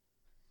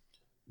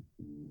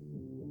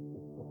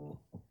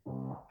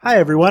Hi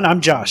everyone,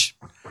 I'm Josh.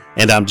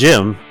 And I'm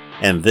Jim,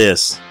 and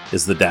this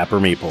is the Dapper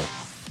Meeple.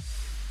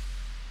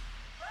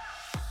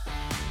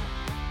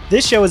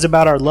 This show is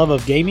about our love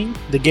of gaming,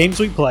 the games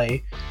we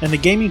play, and the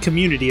gaming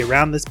community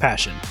around this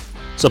passion.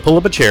 So pull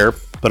up a chair,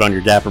 put on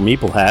your Dapper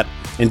Meeple hat,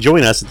 and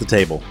join us at the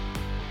table.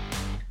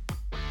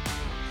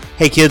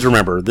 Hey kids,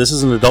 remember, this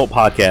is an adult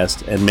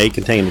podcast and may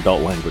contain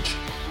adult language.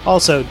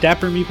 Also,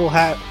 Dapper Meeple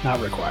hat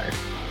not required.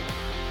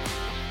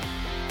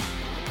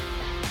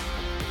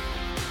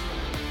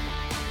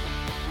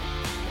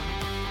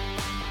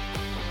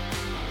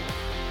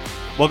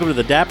 Welcome to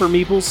the Dapper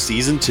Meeple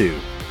Season 2.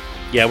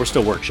 Yeah, we're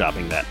still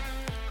workshopping that.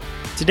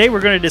 Today we're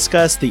going to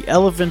discuss the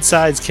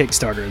elephant-sized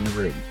Kickstarter in the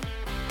room.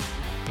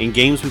 In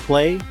games we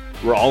play,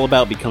 we're all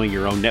about becoming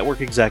your own network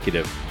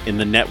executive in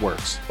the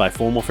Networks by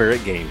Formal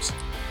Ferret Games.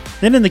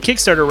 Then in the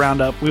Kickstarter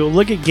roundup, we will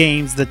look at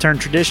games that turn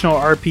traditional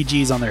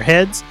RPGs on their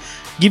heads,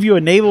 give you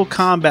a naval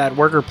combat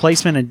worker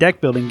placement and deck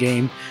building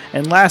game,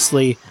 and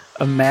lastly,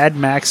 a Mad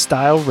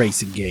Max-style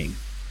racing game.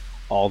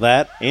 All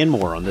that and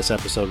more on this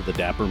episode of the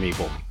Dapper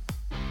Meeple.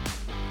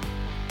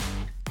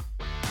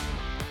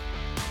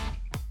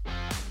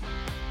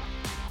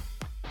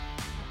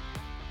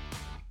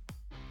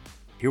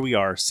 Here we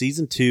are,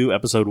 Season 2,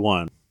 Episode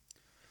 1.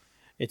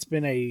 It's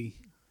been a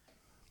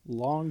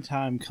long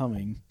time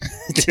coming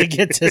to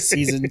get to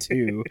Season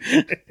 2.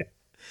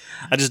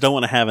 I just don't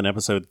want to have an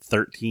Episode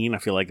 13. I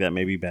feel like that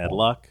may be bad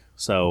luck.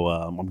 So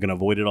I'm going to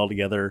avoid it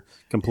altogether,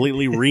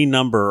 completely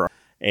renumber,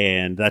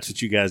 and that's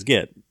what you guys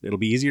get. It'll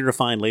be easier to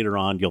find later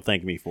on. You'll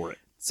thank me for it.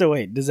 So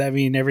wait, does that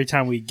mean every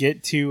time we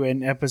get to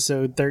an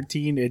Episode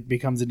 13, it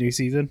becomes a new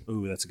season?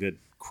 Ooh, that's a good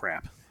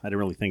crap. I didn't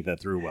really think that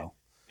through well.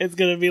 It's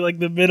going to be like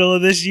the middle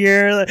of this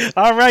year. Like,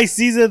 all right,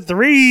 Season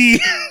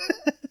 3.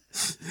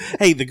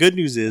 Hey, the good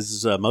news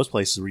is most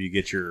places where you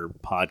get your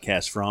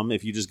podcast from,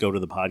 if you just go to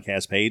the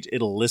podcast page,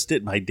 it'll list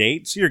it by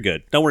date, so you're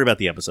good. Don't worry about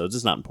the episodes.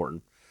 It's not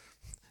important.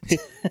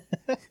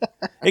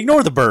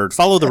 Ignore the bird.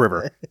 Follow the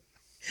river.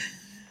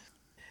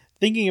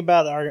 Thinking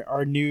about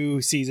our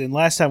new season,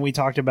 last time we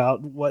talked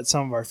about what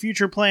some of our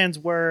future plans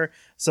were,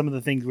 some of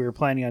the things we were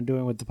planning on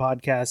doing with the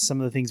podcast,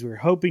 some of the things we were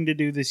hoping to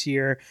do this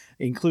year,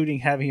 including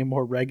having a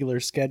more regular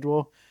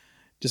schedule.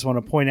 Just want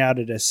to point out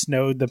it has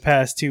snowed the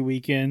past 2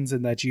 weekends,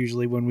 and that's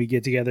usually when we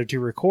get together to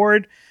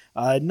record.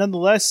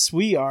 Nonetheless,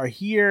 we are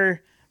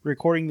here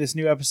recording this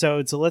new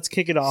episode, so let's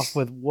kick it off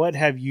with what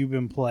have you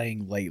been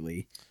playing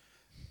lately?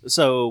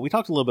 So we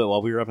talked a little bit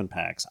while we were up in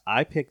PAX.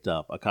 I picked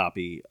up a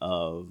copy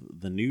of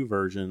the new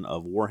version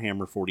of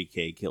Warhammer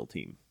 40K Kill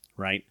Team,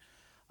 right?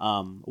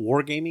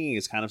 Wargaming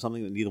is kind of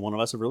something that neither one of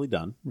us have really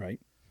done. Right.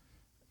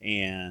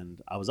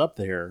 And I was up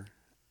there,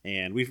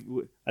 and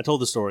I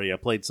told the story. I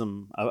played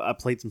some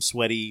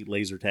sweaty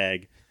laser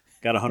tag,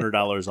 got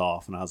 $100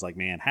 off, and I was like,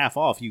 man, half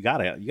off. You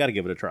gotta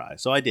give it a try.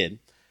 So I did.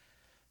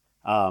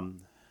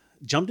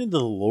 Jumped into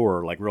the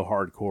lore like real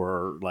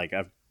hardcore. Like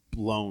I've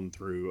blown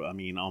through. I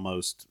mean,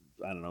 almost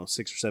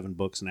 6 or 7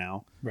 books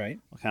now. Right.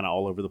 Kind of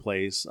all over the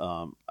place.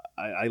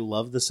 I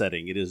love the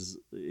setting. It is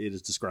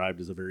described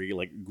as a very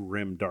like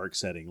grim, dark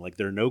setting. Like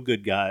there are no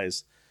good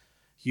guys.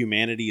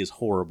 Humanity is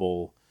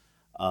horrible.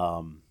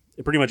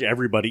 Pretty much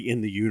everybody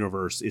in the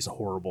universe is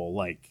horrible.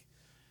 Like,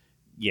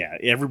 yeah,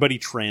 everybody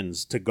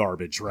trends to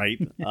garbage, right?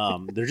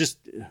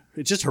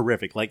 It's just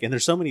horrific. Like, and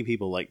there's so many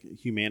people. Like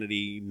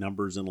humanity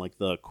numbers in like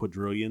the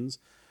quadrillions,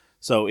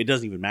 so it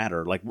doesn't even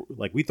matter. Like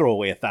we throw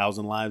away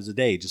 1,000 lives a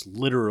day. Just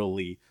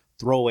literally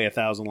throw away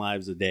 1,000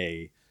 lives a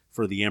day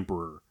for the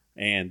Emperor,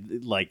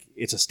 and like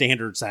it's a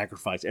standard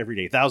sacrifice every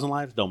day. 1,000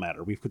 lives don't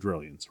matter. We've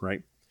quadrillions,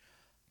 right?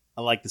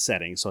 I like the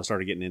setting, so I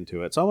started getting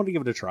into it. So I wanted to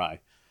give it a try.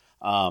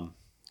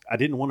 I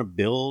didn't want to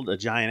build a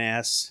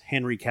giant-ass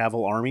Henry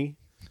Cavill army,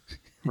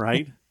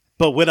 right?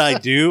 But what I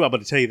do, I'm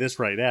going to tell you this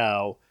right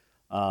now,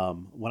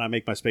 when I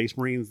make my Space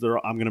Marines,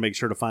 I'm going to make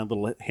sure to find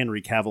little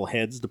Henry Cavill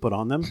heads to put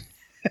on them.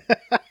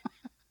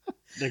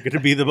 They're going to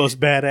be the most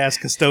badass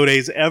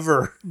custodes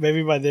ever.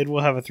 Maybe by then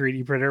we'll have a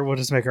 3D printer. We'll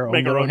just make our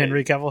own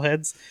Henry Cavill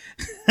heads.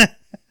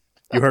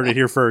 You heard it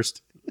here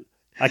first.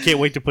 I can't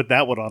wait to put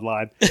that one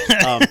online.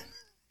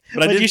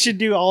 But you should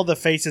do all the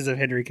faces of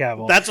Henry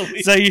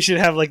Cavill. So you should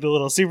have like the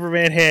little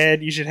Superman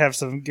head. You should have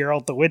some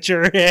Geralt the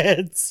Witcher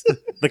heads.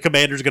 The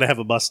commander's going to have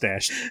a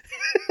mustache.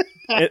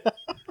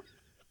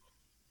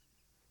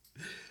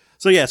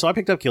 So I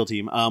picked up Kill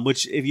Team,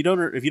 which if you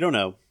don't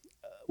know,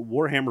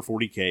 Warhammer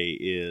 40K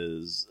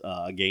is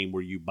a game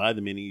where you buy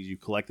the minis, you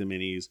collect the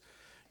minis,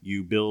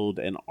 you build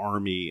an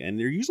army, and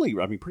they're usually,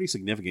 pretty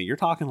significant. You're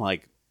talking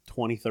like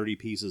 20, 30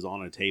 pieces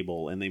on a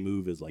table, and they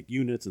move as like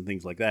units and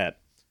things like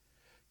that.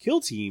 Kill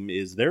Team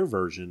is their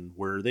version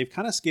where they've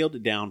kind of scaled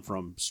it down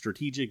from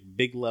strategic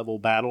big level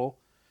battle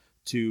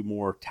to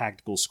more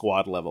tactical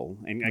squad level.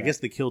 And I guess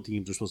the Kill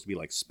Teams are supposed to be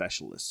like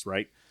specialists,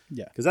 right?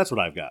 Yeah. Because that's what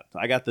I've got.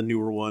 I got the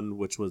newer one,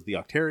 which was the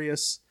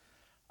Octarius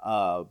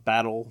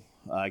battle.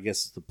 I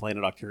guess the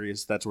planet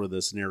Octarius, that's where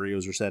the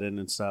scenarios are set in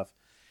and stuff.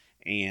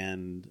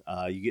 And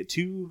you get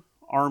two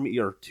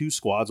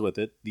squads with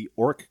it. The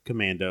Orc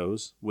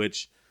Commandos,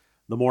 which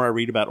The more I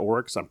read about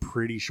orcs, I'm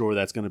pretty sure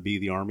that's going to be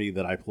the army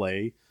that I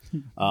play.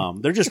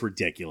 They're just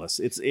ridiculous.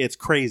 It's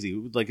crazy.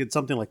 Like, it's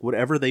something like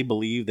whatever they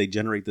believe, they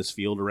generate this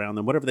field around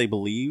them. Whatever they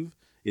believe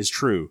is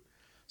true.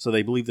 So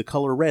they believe the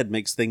color red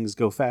makes things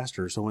go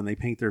faster. So when they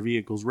paint their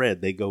vehicles red,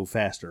 they go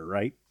faster,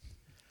 right?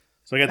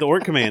 So I got the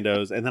Orc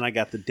Commandos, and then I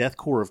got the Death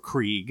Corps of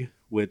Krieg,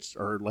 which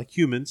are like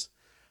humans.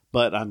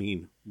 But, I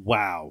mean,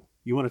 wow.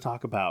 You want to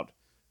talk about,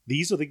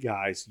 these are the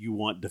guys you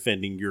want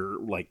defending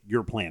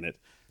your planet.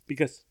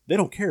 Because they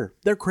don't care.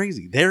 They're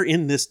crazy. They're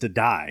in this to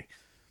die.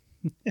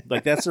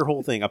 Like, that's their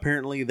whole thing.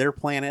 Apparently, their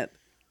planet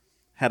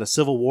had a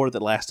civil war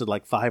that lasted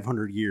like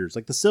 500 years.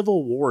 Like, the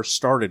Civil War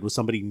started with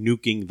somebody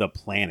nuking the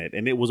planet,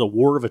 and it was a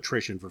war of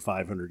attrition for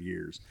 500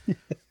 years.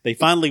 They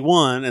finally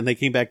won, and they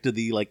came back to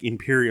the, like,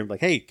 Imperium, like,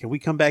 hey, can we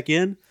come back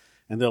in?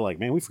 And they're like,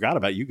 man, we forgot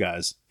about you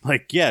guys.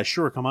 Like, yeah,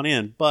 sure, come on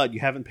in, but you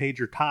haven't paid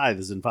your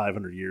tithes in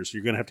 500 years, so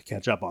you're going to have to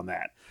catch up on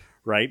that,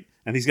 right?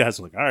 And these guys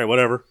are like, all right,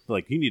 whatever. They're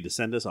like, you need to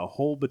send us a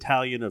whole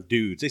battalion of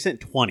dudes. They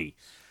sent 20.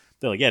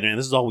 They're like, yeah, man,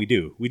 this is all we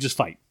do. We just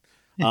fight.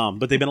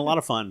 But they've been a lot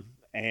of fun.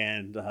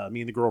 And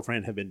me and the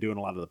girlfriend have been doing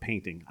a lot of the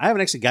painting. I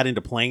haven't actually got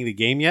into playing the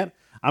game yet.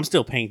 I'm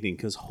still painting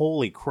because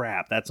holy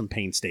crap, that's some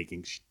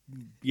painstaking.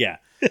 Yeah.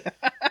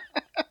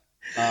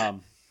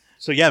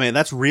 So yeah, man,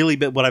 that's really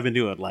what I've been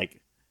doing.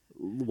 Like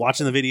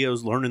watching the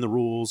videos, learning the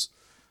rules,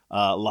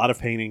 a lot of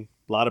painting.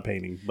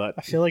 But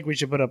I feel like we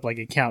should put up like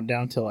a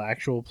countdown till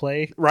actual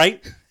play.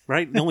 Right.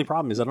 The only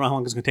problem is I don't know how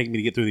long it's going to take me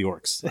to get through the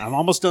orcs. I'm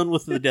almost done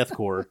with the Death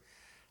Corps,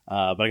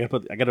 but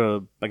I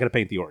gotta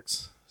paint the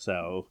orcs.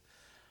 So,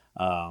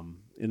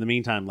 in the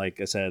meantime,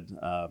 like I said,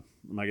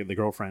 the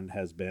girlfriend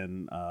has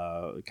been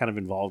kind of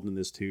involved in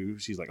this too.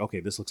 She's like, okay,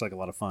 this looks like a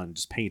lot of fun,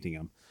 just painting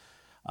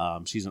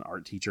them. She's an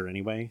art teacher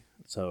anyway,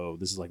 so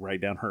this is like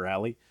right down her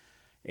alley,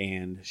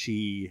 and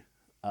she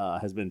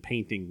has been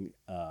painting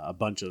a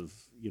bunch of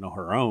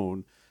her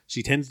own.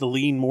 She tends to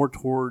lean more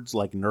towards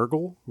like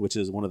Nurgle, which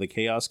is one of the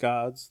chaos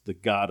gods, the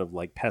god of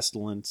like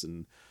pestilence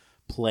and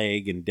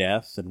plague and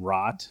death and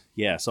rot.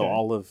 Yeah, so Okay.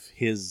 all of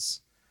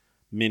his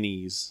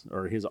minis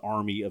or his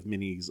army of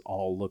minis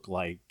all look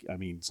like, I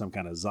mean, some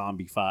kind of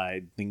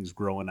zombified things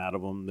growing out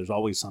of them. There's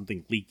always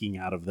something leaking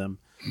out of them.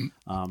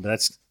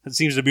 That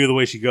seems to be the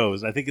way she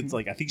goes. I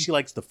think she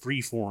likes the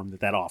free form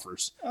that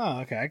offers.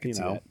 Oh, okay, I can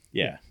see that.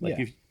 Yeah. Like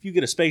Yeah. if you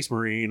get a Space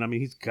Marine, I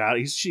mean,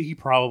 he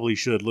probably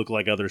should look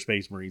like other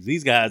Space Marines.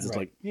 These guys, it's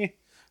Right. like,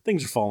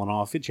 things are falling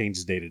off. It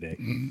changes day to day.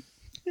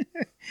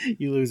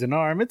 You lose an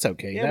arm, it's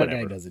okay. Yeah, That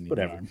whatever. guy doesn't need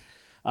Whatever. an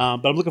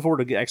arm. But I'm looking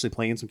forward to actually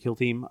playing some Kill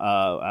Team.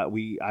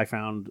 I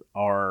found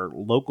our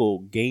local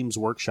Games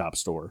Workshop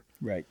store,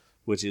 Right.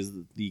 which is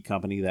the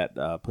company that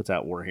puts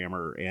out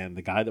Warhammer, and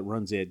the guy that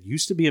runs it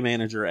used to be a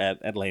manager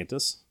at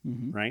Atlantis,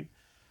 Mhm. right?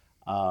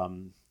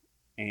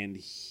 And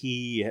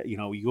he,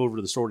 you go over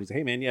to the store and he's like,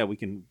 hey man, yeah,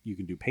 you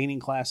can do painting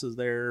classes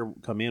there.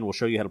 Come in, we'll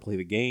show you how to play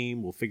the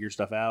game. We'll figure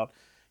stuff out.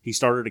 He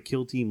started a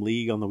Kill Team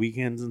League on the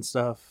weekends and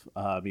stuff.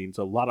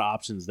 So a lot of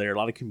options there, a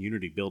lot of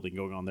community building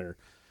going on there,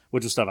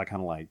 which was stuff I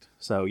kind of liked.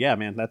 So yeah,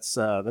 man, that's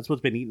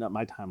what's been eating up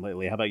my time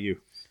lately. How about you?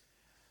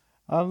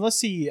 Let's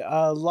see.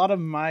 A lot of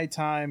my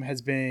time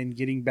has been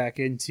getting back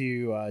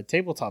into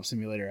Tabletop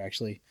Simulator,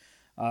 actually.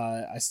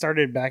 I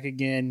started back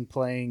again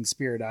playing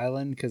Spirit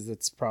Island because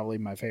that's probably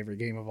my favorite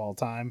game of all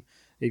time.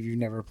 If you've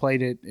never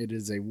played it, it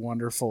is a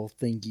wonderful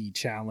thinky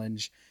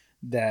challenge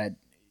that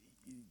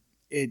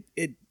it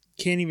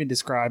can't even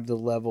describe the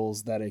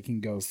levels that it can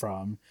go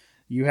from.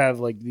 You have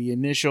like the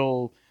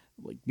initial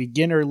like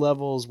beginner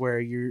levels where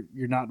you're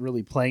not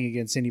really playing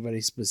against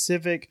anybody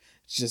specific.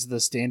 It's just the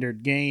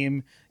standard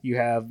game. You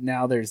have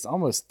now there's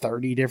almost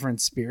 30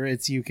 different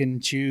spirits you can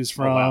choose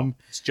from. Oh, wow.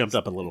 It's jumped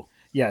up a little.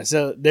 Yeah,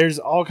 so there's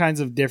all kinds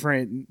of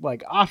different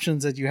like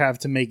options that you have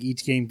to make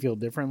each game feel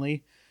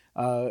differently.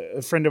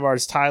 A friend of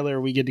ours,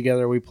 Tyler, we get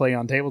together, we play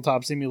on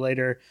Tabletop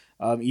Simulator.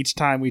 Each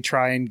time we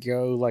try and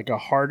go like a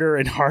harder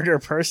and harder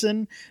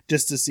person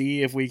just to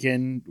see if we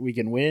can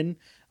win.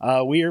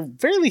 We are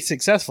fairly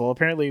successful.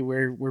 Apparently,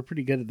 we're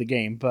pretty good at the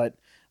game, but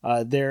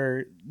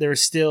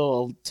there's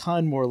still a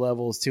ton more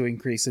levels to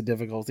increase the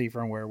difficulty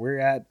from where we're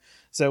at.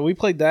 So we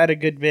played that a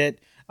good bit.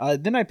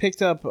 Then I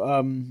picked up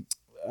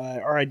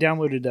or I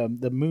downloaded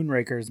the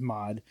Moonrakers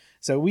mod.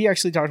 So we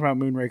actually talked about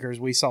Moonrakers.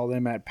 We saw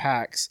them at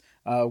PAX.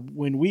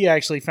 When we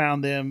actually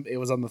found them, it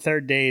was on the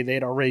third day. They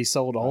had already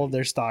sold all of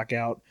their stock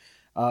out.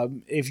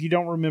 If you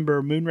don't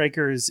remember,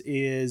 Moonrakers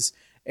is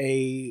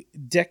a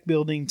deck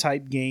building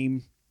type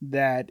game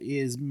that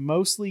is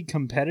mostly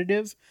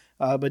competitive,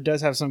 but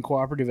does have some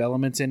cooperative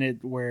elements in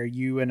it where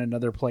you and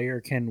another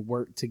player can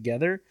work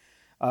together.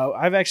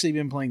 I've actually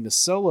been playing the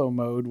solo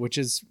mode, which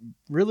is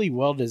really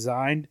well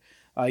designed.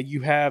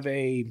 You have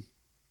it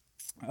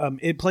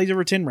plays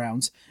over 10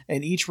 rounds,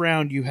 and each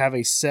round you have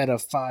a set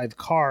of 5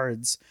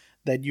 cards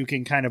that you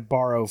can kind of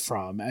borrow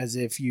from as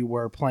if you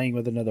were playing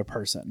with another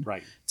person,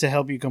 Right. to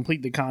help you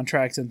complete the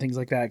contracts and things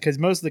like that. Because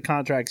most of the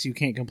contracts you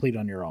can't complete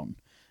on your own.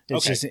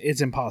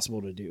 It's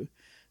impossible to do.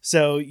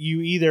 So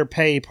you either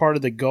pay part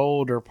of the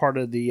gold or part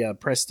of the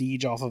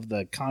prestige off of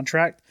the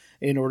contract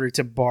in order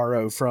to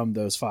borrow from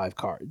those 5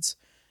 cards.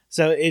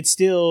 So it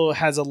still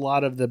has a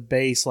lot of the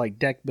base like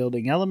deck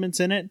building elements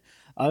in it.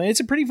 It's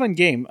a pretty fun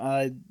game.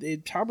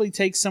 It probably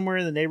takes somewhere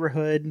in the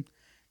neighborhood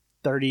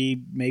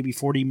 30, maybe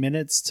 40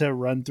 minutes to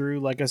run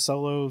through like a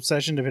solo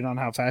session, depending on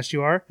how fast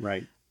you are.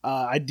 Right.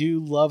 I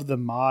do love the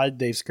mod.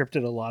 They've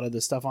scripted a lot of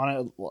the stuff on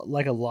it,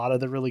 like a lot of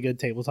the really good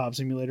tabletop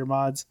simulator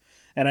mods.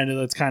 And I know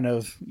that's kind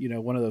of,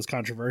 one of those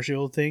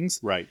controversial things.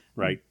 Right.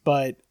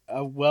 But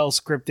a well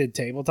scripted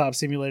tabletop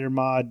simulator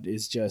mod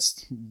is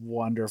just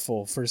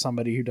wonderful for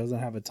somebody who doesn't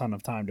have a ton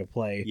of time to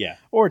play. Yeah.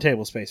 Or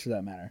table space for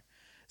that matter.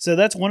 So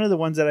that's one of the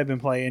ones that I've been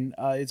playing.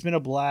 It's been a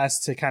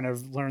blast to kind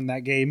of learn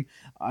that game.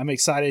 I'm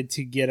excited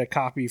to get a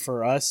copy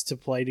for us to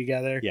play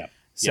together. Yeah.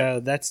 So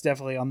that's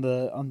definitely on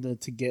the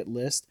to get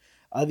list.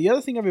 The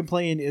other thing I've been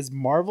playing is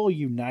Marvel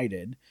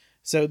United.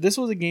 So this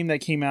was a game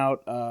that came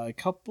out a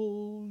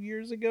couple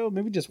years ago,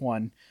 maybe just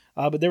one.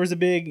 But there was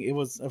it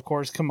was, of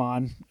course,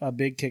 a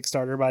big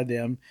Kickstarter by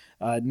them.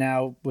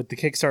 Now, with the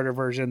Kickstarter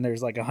version,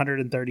 there's like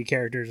 130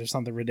 characters or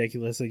something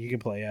ridiculous that you can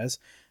play as.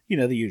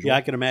 The usual. Yeah,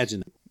 I can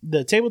imagine.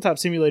 The Tabletop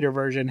Simulator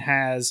version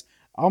has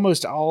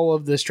almost all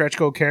of the stretch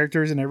goal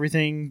characters and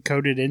everything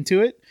coded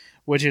into it,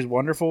 which is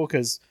wonderful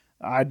because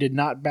I did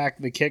not back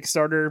the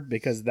Kickstarter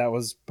because that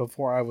was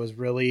before I was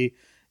really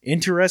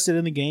interested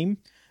in the game.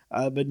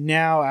 But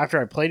now,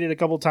 after I played it a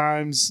couple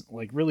times,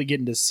 like really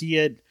getting to see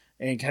it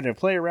and kind of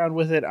play around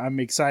with it, I'm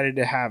excited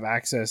to have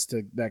access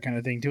to that kind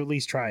of thing to at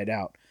least try it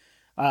out.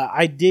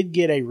 I did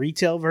get a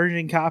retail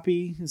version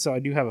copy, so I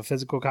do have a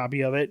physical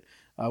copy of it,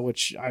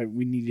 which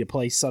we need to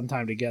play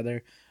sometime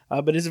together.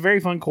 But it's a very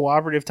fun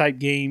cooperative type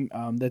game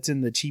that's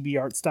in the chibi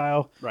art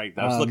style. Right.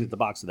 I was looking at the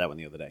box of that one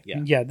the other day. Yeah.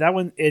 Yeah, that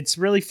one, it's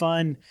really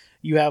fun.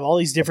 You have all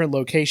these different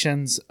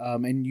locations,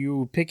 and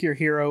you pick your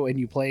hero and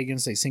you play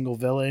against a single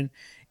villain.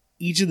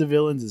 Each of the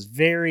villains is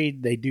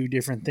varied. They do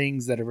different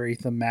things that are very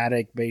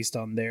thematic based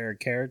on their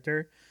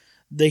character.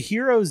 The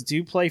heroes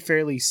do play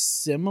fairly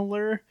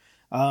similar.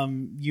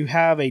 You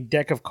have a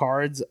deck of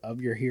cards of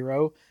your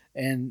hero,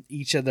 and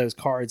each of those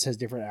cards has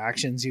different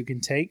actions you can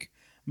take.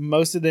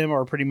 Most of them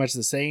are pretty much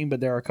the same, but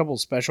there are a couple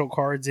special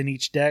cards in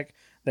each deck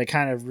that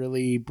kind of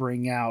really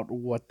bring out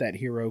what that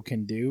hero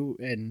can do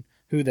and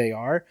who they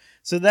are.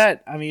 So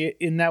that,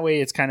 in that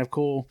way, it's kind of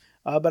cool.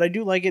 But I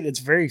do like it. It's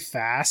very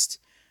fast.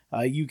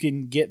 You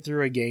can get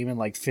through a game in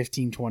like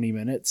 15, 20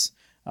 minutes,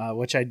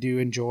 which I do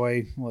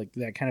enjoy, like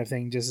that kind of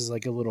thing, just as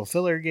like a little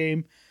filler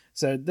game.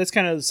 So that's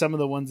kind of some of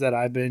the ones that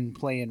I've been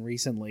playing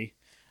recently,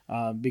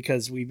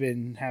 because we've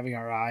been having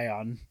our eye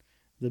on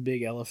the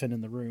big elephant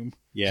in the room.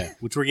 Yeah,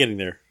 which we're getting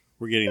there.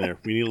 We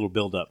need a little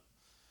build up.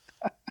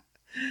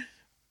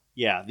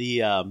 Yeah,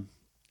 the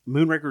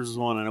Moonrakers is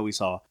one I know we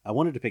saw. I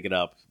wanted to pick it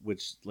up,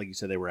 which, like you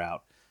said, they were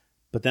out.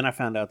 But then I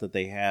found out that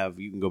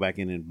you can go back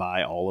in and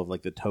buy all of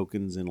like the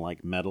tokens and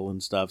like metal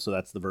and stuff. So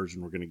that's the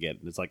version we're going to get.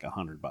 And it's like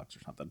 $100 or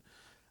something.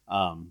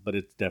 But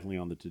it's definitely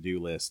on the to-do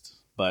list.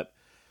 But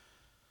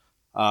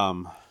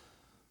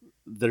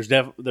there's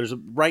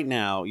right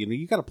now,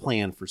 you got to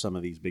plan for some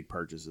of these big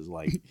purchases.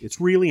 Like, it's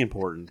really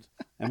important.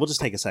 And we'll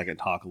just take a second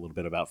to talk a little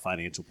bit about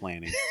financial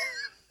planning.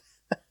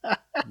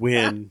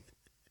 When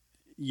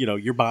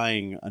you're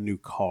buying a new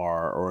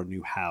car or a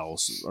new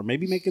house, or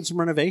maybe making some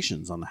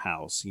renovations on the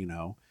house,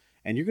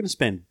 and you're going to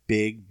spend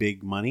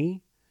big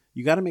money,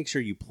 you got to make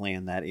sure you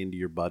plan that into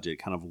your budget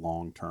kind of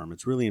long term.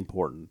 It's really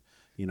important.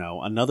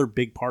 Another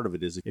big part of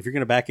it is if you're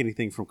going to back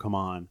anything from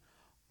CMON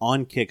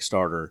on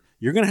Kickstarter,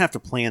 you're going to have to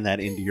plan that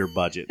into your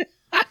budget.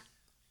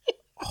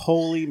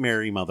 Holy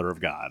Mary, Mother of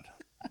God.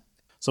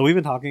 So we've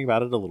been talking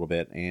about it a little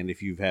bit, and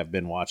if you have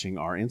been watching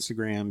our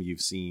Instagram,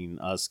 you've seen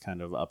us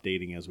kind of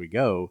updating as we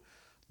go.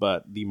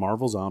 But the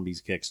Marvel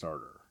Zombies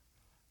Kickstarter,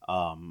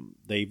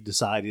 they've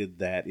decided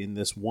that in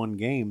this one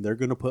game, they're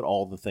going to put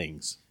all the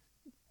things.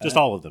 Just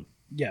all of them.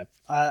 Yeah.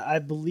 I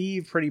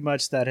believe pretty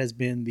much that has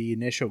been the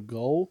initial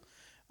goal,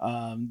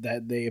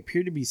 that they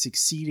appear to be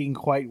succeeding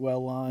quite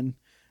well on.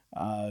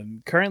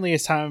 Currently,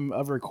 as time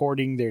of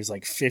recording, there's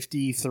like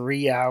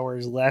 53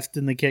 hours left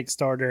in the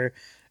Kickstarter.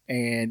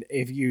 And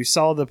if you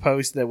saw the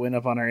post that went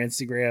up on our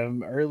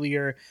Instagram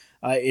earlier,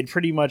 it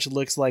pretty much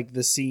looks like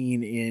the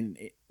scene in,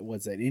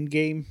 what's that,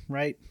 Endgame,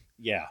 right?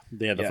 Yeah,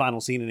 the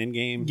final scene in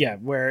Endgame. Yeah,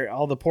 where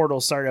all the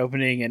portals start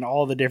opening and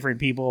all the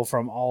different people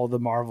from all the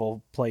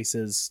Marvel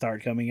places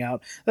start coming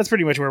out. That's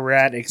pretty much where we're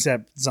at,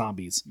 except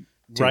zombies.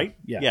 Too. Right?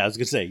 Yeah, I was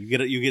gonna say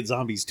you get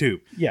zombies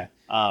too. Yeah.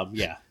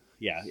 Yeah.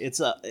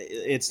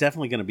 It's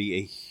definitely going to be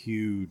a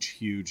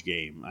huge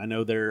game. I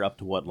know they're up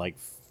to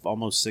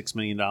almost $6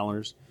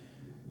 million.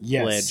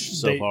 Yes, pledged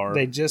so far.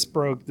 They just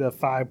broke the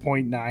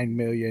 5.9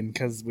 million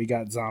because we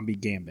got Zombie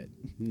Gambit.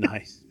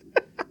 Nice.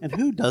 And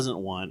who doesn't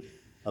want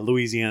a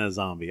Louisiana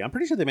zombie? I'm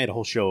pretty sure they made a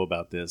whole show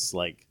about this,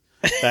 like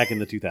back in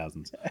the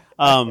 2000s.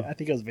 I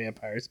think it was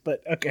vampires,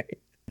 but okay.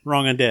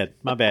 Wrong undead.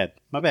 My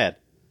bad.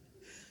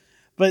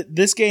 But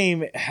this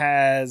game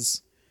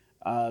has,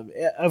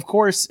 of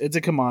course, it's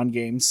a CMON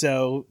game,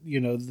 so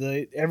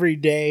every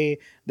day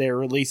they're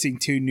releasing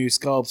 2 new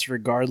sculpts,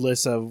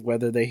 regardless of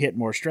whether they hit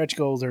more stretch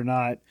goals or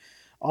not.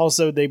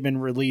 Also, they've been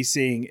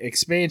releasing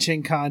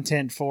expansion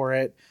content for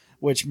it,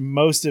 which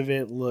most of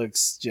it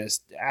looks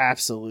just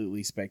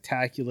absolutely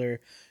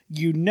spectacular.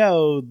 You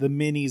know the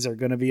minis are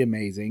going to be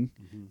amazing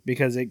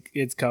because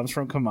it comes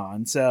from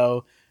Command.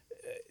 So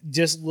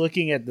just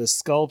looking at the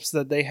sculpts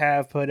that they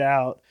have put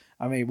out,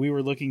 I mean, we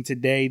were looking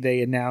today.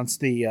 They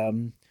announced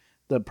the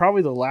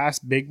probably the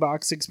last big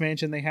box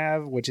expansion they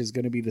have, which is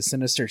going to be the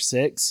Sinister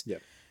Six.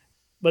 Yep.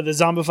 But the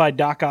zombified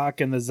Doc Ock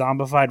and the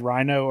zombified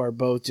Rhino are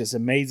both just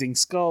amazing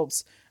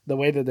sculpts. The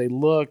way that they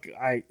look,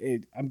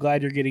 I'm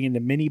glad you're getting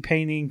into mini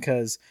painting,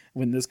 because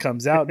when this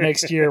comes out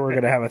next year, we're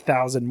going to have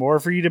 1,000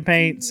 more for you to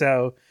paint.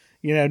 So,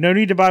 no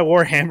need to buy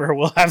Warhammer.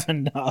 We'll have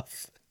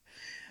enough.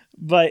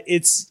 But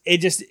it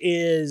just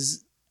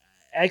is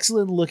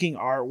excellent looking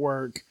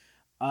artwork.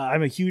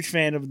 I'm a huge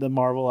fan of the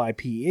Marvel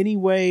IP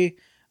anyway.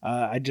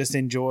 I just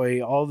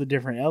enjoy all the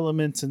different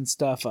elements and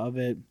stuff of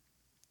it.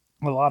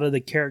 A lot of the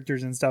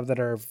characters and stuff that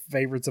are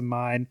favorites of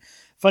mine.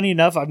 Funny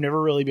enough, I've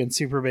never really been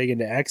super big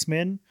into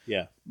X-Men.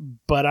 Yeah.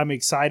 But I'm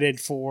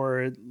excited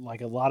for like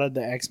a lot of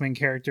the X-Men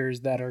characters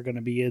that are going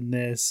to be in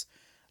this.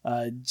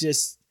 I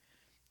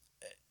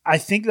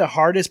think the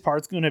hardest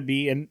part's going to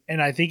be, and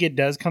I think it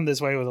does come this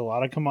way with a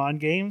lot of Command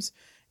games,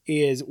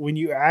 is when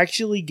you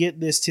actually get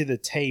this to the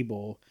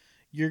table,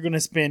 you're going to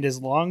spend as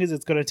long as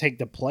it's going to take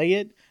to play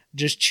it,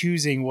 just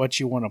choosing what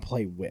you want to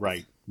play with.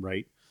 Right.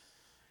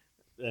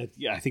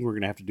 Yeah, I think we're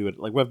going to have to do it.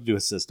 Like, we have to do a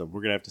system.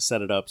 We're going to have to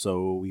set it up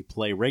so we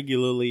play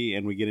regularly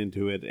and we get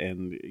into it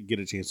and get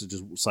a chance to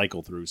just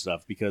cycle through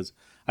stuff. Because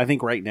I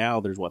think right now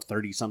there's,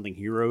 30-something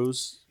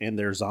heroes and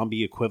their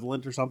zombie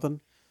equivalent or something?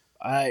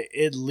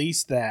 At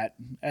least that.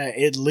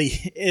 At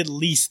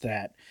least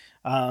that.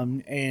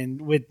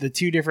 And with the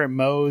two different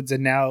modes,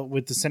 and now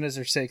with the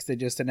Sinister Six, they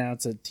just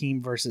announced a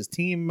team versus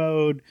team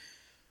mode.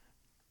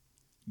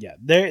 Yeah,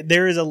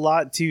 there is a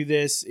lot to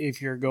this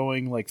if you're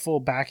going like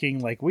full backing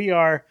like we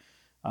are.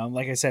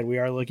 Like I said, we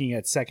are looking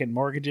at second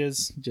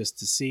mortgages just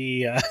to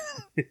see.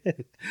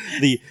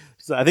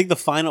 So I think the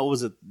final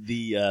was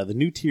the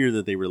new tier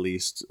that they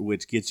released,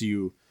 which gets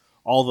you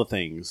all the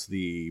things: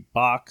 the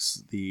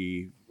box,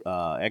 the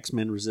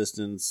X-Men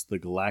Resistance, the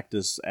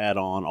Galactus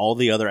add-on, all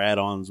the other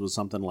add-ons was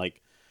something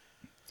like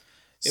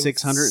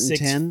 610,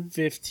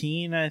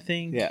 615, I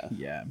think.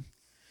 Yeah.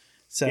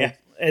 So. Yeah.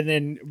 And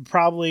then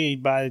probably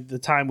by the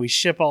time we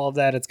ship all of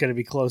that, it's going to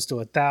be close to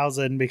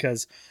 1,000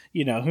 because,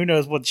 who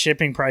knows what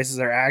shipping prices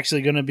are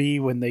actually going to be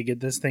when they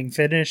get this thing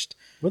finished.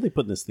 Where are they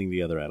putting this thing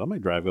together at? I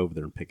might drive over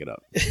there and pick it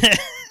up.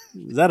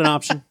 Is that an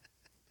option?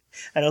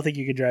 I don't think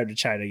you can drive to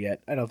China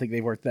yet. I don't think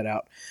they've worked that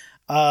out.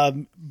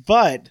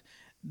 But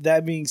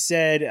that being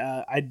said,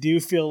 I do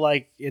feel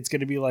like it's going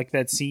to be like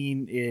that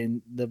scene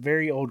in the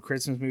very old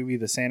Christmas movie,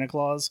 The Santa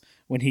Claus,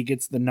 when he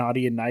gets the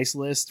naughty and nice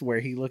list where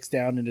he looks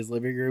down in his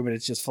living room and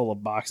it's just full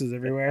of boxes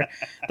everywhere.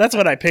 That's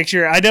what I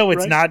picture. I know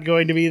it's not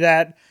going to be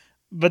that,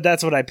 but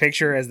that's what I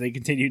picture as they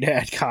continue to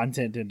add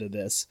content into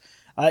this.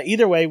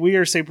 Either way, we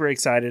are super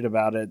excited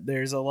about it.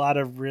 There's a lot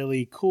of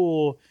really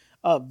cool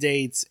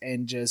updates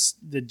and just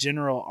the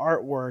general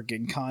artwork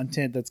and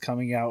content that's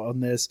coming out on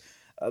this.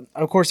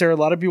 Of course, there are a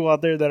lot of people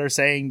out there that are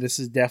saying this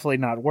is definitely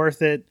not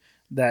worth it,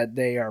 that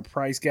they are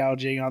price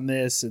gouging on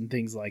this and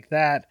things like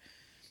that.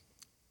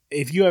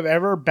 If you have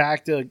ever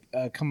backed a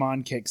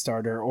Command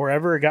Kickstarter or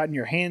ever gotten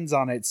your hands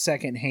on it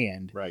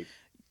secondhand, right,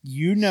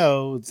 you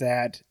know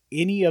that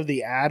any of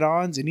the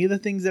add-ons, any of the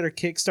things that are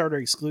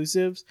Kickstarter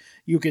exclusives,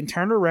 you can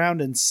turn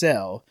around and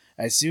sell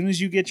as soon as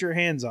you get your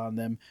hands on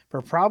them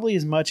for probably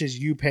as much as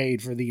you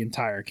paid for the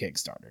entire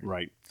Kickstarter.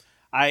 Right.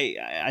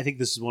 I think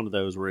this is one of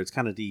those where it's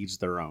kind of to each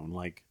their own.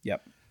 Like,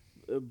 yep,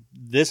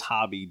 this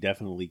hobby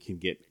definitely can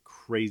get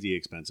crazy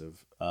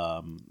expensive,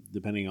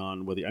 depending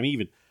on whether I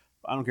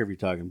don't care if you're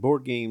talking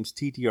board games,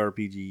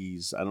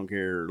 TTRPGs. I don't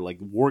care. Like,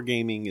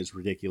 wargaming is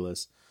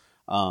ridiculous.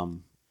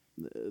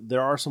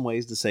 There are some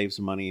ways to save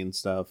some money and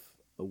stuff.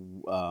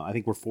 I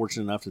think we're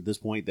fortunate enough at this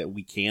point that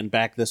we can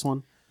back this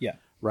one. Yeah.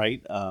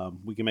 Right.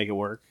 We can make it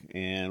work,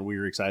 and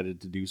we're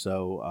excited to do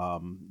so.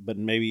 But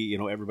maybe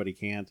everybody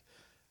can't.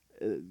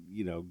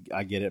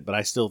 I get it, but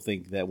I still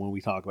think that when we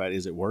talk about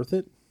is it worth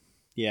it?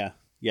 Yeah,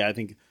 I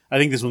think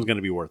this one's going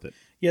to be worth it.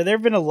 Yeah, there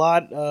have been a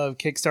lot of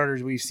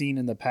Kickstarters we've seen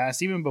in the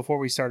past, even before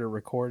we started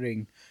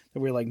recording,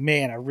 that we're like,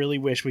 man, I really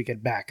wish we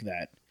could back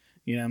that,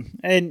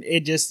 and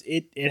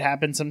it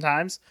happens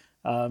sometimes,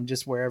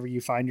 just wherever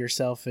you find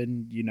yourself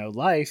in,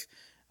 life.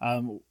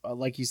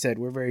 Like you said,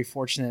 we're very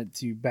fortunate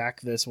to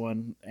back this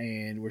one,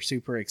 and we're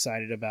super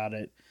excited about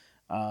it.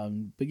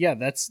 But yeah,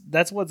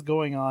 that's what's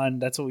going on.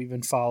 That's what we've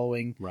been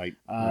following. Right.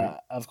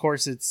 Of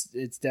course,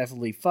 it's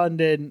definitely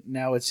funded.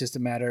 Now it's just a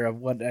matter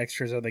of what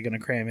extras are they going to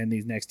cram in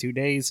these next 2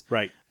 days.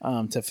 Right.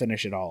 To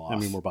finish it all off. How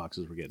many more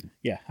boxes we're getting?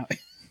 Yeah.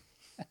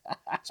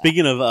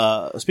 Speaking of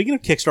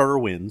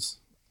Kickstarter wins,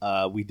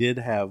 we did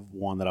have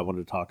one that I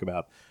wanted to talk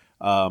about.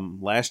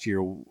 Last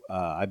year,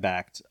 I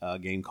backed a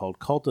game called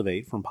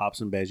Cultivate from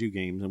Pops and Bazoo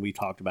Games, and we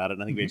talked about it,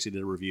 and I think we actually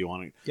did a review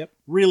on it. Yep.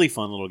 Really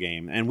fun little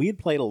game. And we had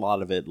played a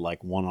lot of it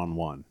like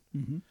one-on-one.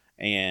 Mm-hmm.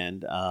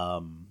 And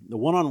the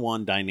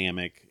one-on-one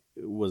dynamic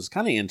was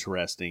kind of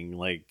interesting.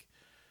 Like,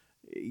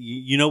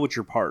 you know what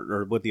your partner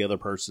or what the other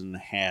person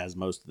has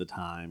most of the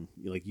time.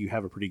 Like, you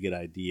have a pretty good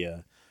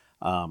idea.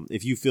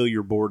 If you fill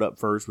your board up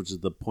first, which is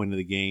the point of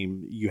the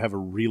game, you have a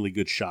really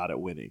good shot at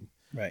winning.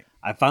 Right.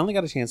 I finally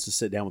got a chance to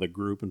sit down with a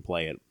group and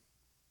play it.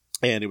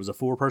 And it was a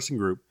 4-person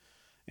group.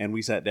 And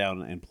we sat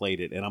down and played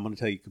it. And I'm going to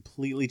tell you,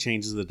 completely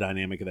changes the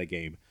dynamic of that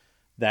game.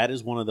 That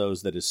is one of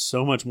those that is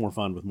so much more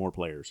fun with more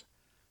players.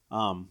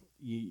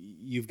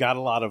 You've got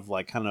a lot of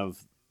like kind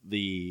of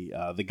the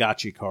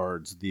gotcha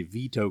cards, the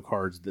veto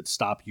cards that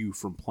stop you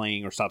from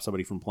playing or stop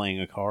somebody from playing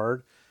a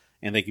card.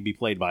 And they can be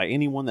played by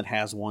anyone that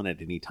has one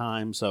at any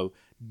time. So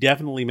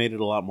definitely made it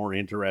a lot more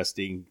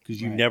interesting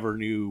because you never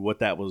knew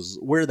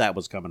where that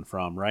was coming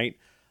from, right?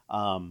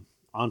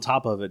 On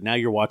top of it, now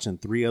you're watching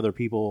 3 other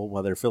people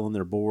while they're filling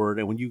their board.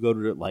 And when you go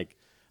to, like,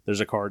 there's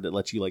a card that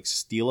lets you, like,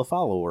 steal a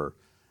follower.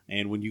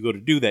 And when you go to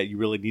do that, you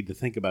really need to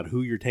think about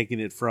who you're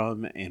taking it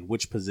from and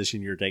which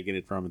position you're taking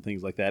it from and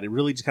things like that. It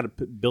really just kind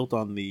of built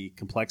on the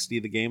complexity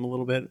of the game a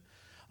little bit,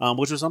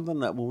 which was something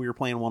that when we were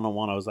playing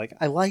one-on-one, I was like,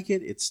 I like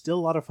it. It's still a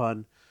lot of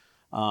fun.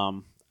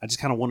 I just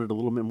kind of wanted a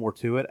little bit more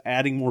to it.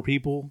 Adding more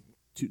people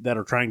that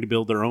are trying to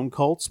build their own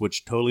cults,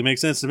 which totally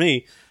makes sense to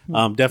me,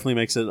 definitely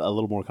makes it a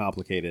little more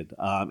complicated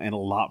and a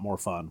lot more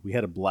fun. We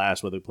had a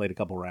blast whether we played a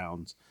couple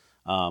rounds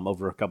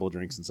over a couple of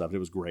drinks and stuff. It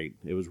was great.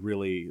 It was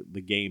really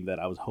the game that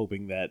I was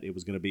hoping that it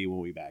was going to be when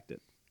we backed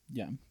it.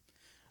 Yeah.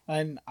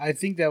 And I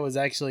think that was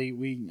actually,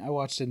 I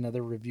watched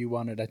another review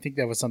on it. I think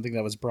that was something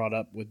that was brought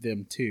up with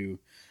them too.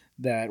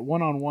 That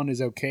one-on-one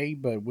is okay,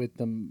 but with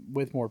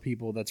more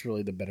people, that's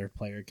really the better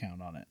player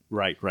count on it.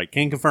 Right.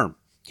 Can confirm.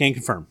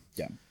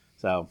 Yeah.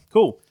 So,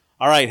 cool.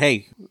 All right,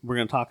 hey, we're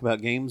going to talk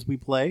about games we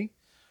play.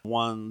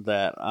 One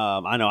that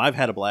I know I've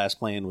had a blast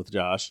playing with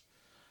Josh,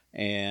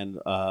 and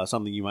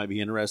something you might be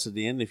interested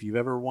in if you've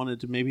ever wanted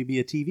to maybe be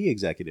a TV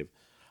executive.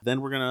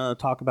 Then we're going to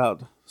talk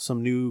about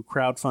some new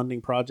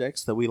crowdfunding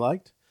projects that we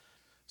liked.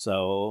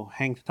 So,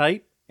 hang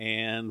tight,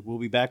 and we'll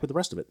be back with the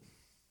rest of it.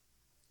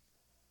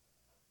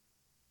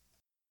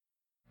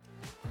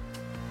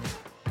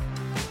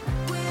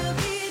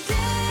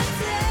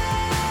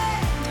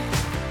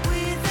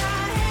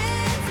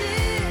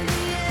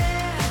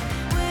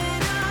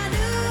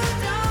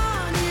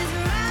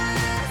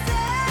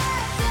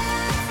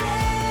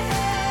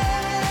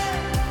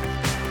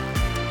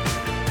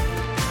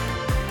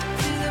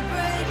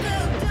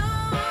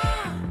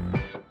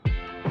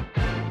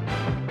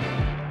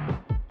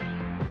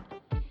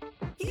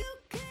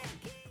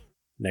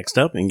 Next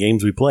up, in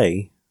games we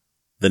play,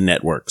 The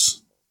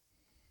Networks.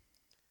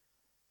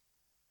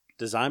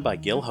 Designed by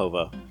Gil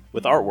Hova,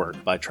 with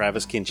artwork by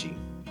Travis Kinchy.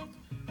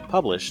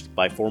 Published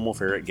by Formal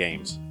Ferret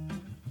Games.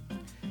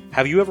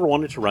 Have you ever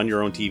wanted to run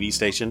your own TV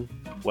station?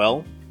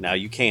 Well, now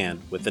you can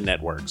with The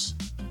Networks.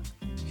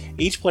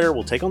 Each player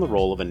will take on the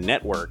role of a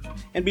network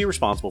and be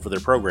responsible for their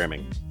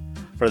programming.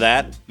 For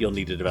that, you'll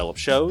need to develop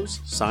shows,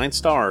 sign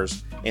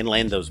stars, and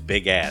land those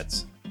big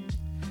ads.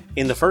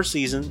 In the first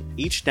season,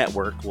 each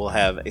network will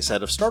have a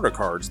set of starter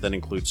cards that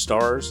include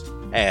stars,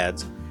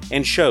 ads,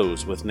 and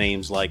shows with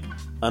names like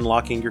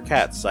Unlocking Your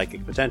Cat's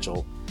Psychic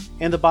Potential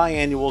and the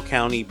biannual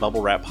County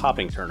Bubble Wrap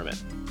Hopping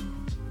Tournament.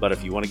 But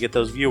if you want to get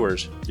those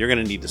viewers, you're going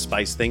to need to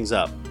spice things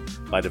up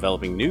by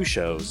developing new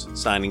shows,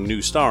 signing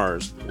new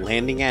stars,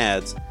 landing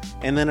ads,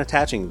 and then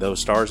attaching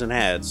those stars and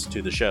ads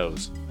to the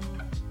shows.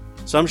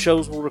 Some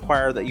shows will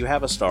require that you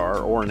have a star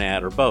or an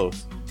ad or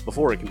both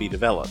before it can be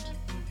developed.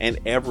 And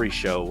every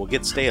show will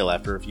get stale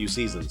after a few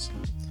seasons.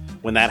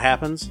 When that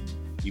happens,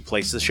 you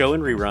place the show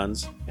in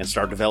reruns and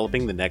start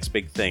developing the next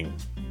big thing.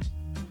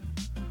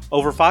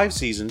 Over 5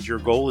 seasons, your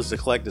goal is to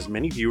collect as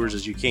many viewers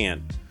as you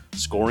can,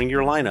 scoring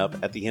your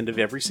lineup at the end of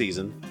every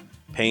season,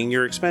 paying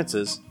your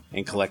expenses,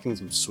 and collecting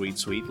some sweet,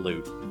 sweet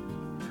loot.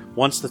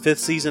 Once the 5th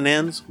season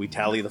ends, we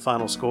tally the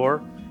final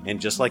score, and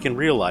just like in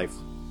real life,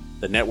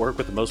 the network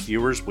with the most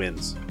viewers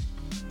wins.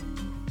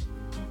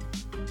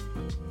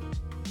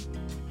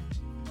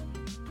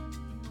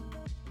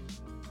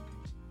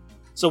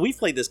 So we've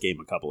played this game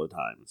a couple of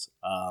times.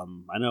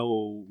 I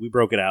know we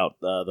broke it out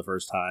the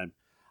first time.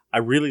 I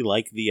really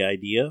like the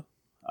idea.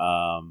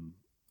 I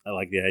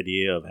like the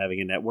idea of having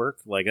a network.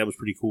 Like, that was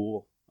pretty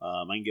cool.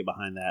 I can get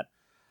behind that.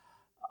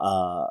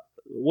 How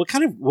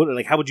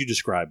would you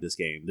describe this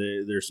game?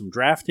 There's some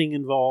drafting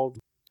involved.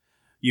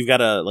 You've got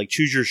to like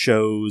choose your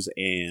shows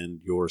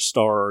and your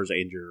stars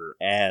and your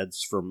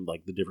ads from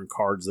like the different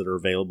cards that are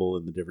available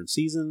in the different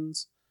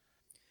seasons.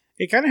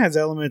 It kind of has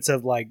elements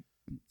of like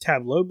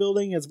tableau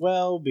building as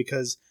well,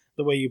 because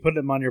the way you put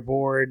them on your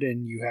board,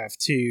 and you have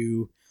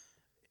to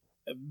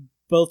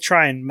both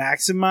try and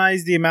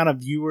maximize the amount of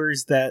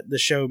viewers that the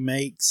show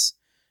makes,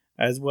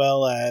 as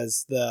well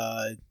as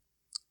the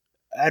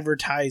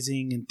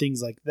advertising and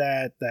things like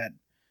that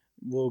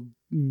will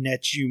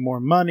net you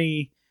more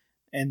money,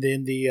 and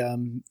then the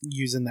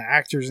using the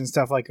actors and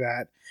stuff like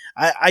that.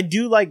 I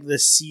do like the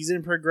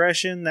season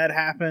progression that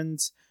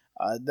happens.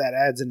 That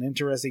adds an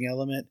interesting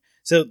element.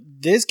 So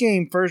this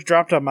game first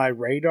dropped on my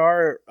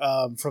radar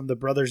from the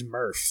Brothers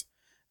Murph,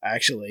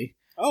 actually.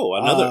 Oh,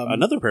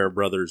 another pair of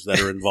brothers that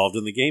are involved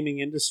in the gaming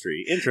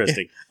industry.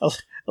 Interesting. A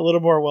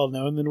little more well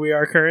known than we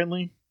are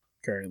currently.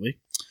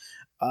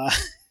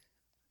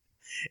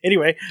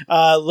 Anyway,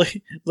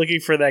 looking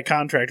for that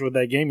contract with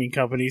that gaming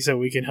company so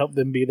we can help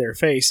them be their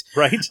face.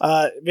 Right.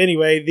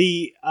 Anyway,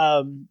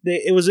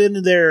 it was in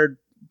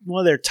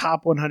one of their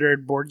top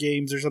 100 board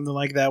games or something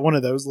like that. One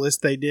of those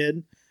lists they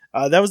did.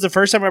 That was the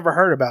first time I ever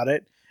heard about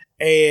it,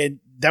 and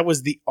that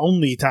was the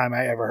only time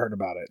I ever heard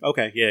about it.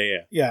 Okay. Yeah.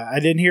 Yeah, I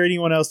didn't hear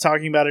anyone else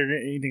talking about it or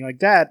anything like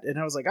that, and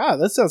I was like,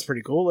 that sounds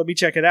pretty cool. Let me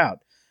check it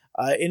out.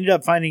 Ended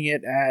up finding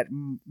it at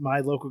my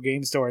local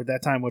game store at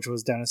that time, which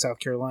was down in South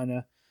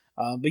Carolina.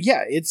 But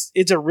yeah,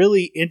 it's a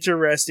really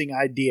interesting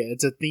idea.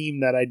 It's a theme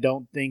that I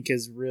don't think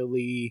is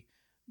really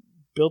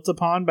built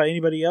upon by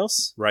anybody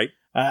else. Right.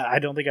 I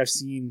don't think I've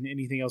seen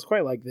anything else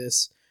quite like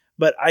this,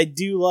 but I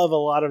do love a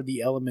lot of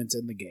the elements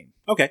in the game.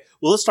 Okay.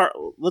 Well, let's start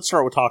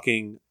with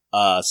talking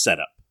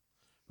setup.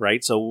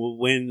 Right. So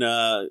when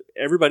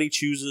everybody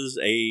chooses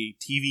a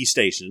TV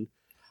station,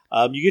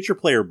 you get your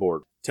player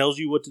board. Tells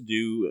you what to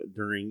do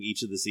during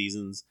each of the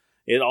seasons.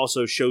 It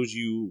also shows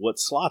you what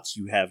slots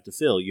you have to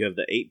fill. You have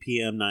the 8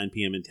 p.m., 9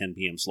 p.m., and 10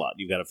 p.m. slot.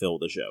 You've got to fill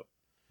the show.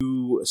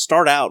 You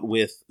start out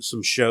with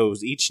some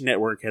shows. Each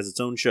network has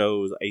its own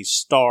shows, a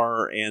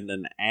star, and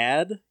an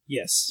ad.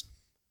 Yes.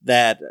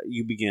 That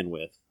you begin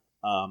with.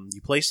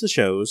 You place the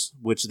shows,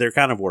 which they're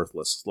kind of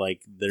worthless.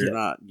 Like, they're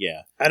not,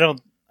 I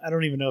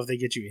don't even know if they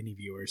get you any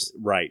viewers.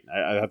 Right.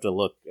 I have to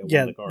look at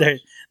one of the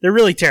cards. They're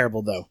really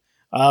terrible, though.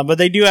 But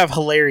they do have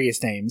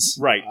hilarious names.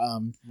 Right.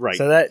 Right.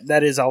 So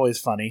that is always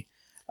funny.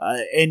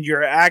 And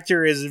your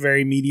actor is a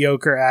very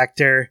mediocre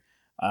actor.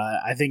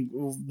 I think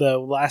the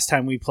last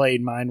time we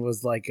played, mine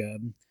was like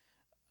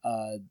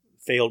a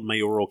failed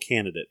mayoral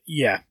candidate.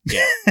 Yeah.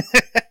 Yeah.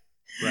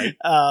 Right.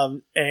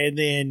 And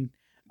then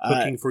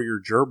Cooking for Your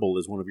Gerbil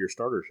is one of your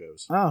starter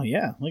shows. Oh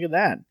yeah, look at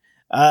that.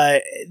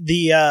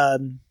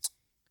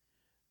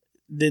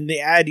 Then the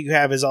ad you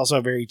have is also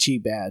a very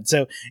cheap ad.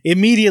 So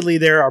immediately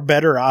there are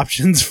better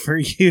options for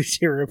you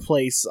to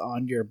replace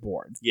on your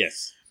board.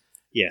 Yes.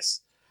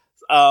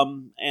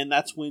 And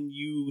that's when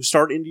you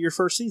start into your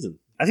first season.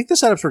 I think the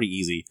setup's pretty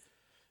easy.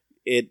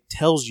 It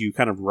tells you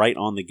kind of right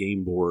on the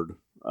game board,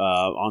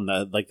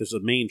 there's a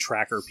main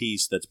tracker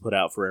piece that's put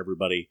out for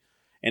everybody.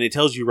 And it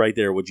tells you right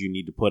there what you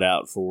need to put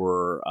out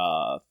for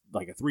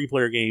like a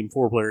 3-player game,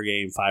 4-player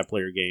game,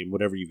 5-player game,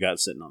 whatever you've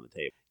got sitting on the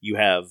table. You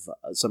have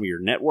some of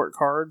your network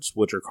cards,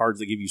 which are cards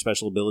that give you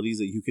special abilities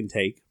that you can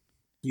take.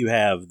 You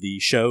have the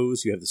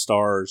shows, you have the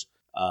stars,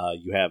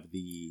 you have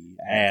the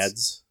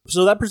ads.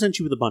 So that presents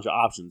you with a bunch of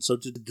options. So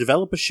to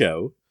develop a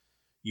show,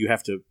 you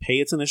have to pay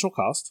its initial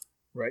cost.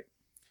 Right.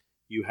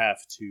 You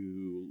have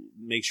to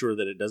make sure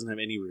that it doesn't have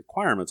any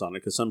requirements on it,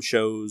 because some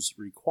shows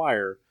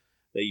require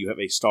that you have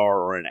a star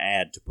or an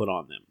ad to put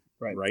on them.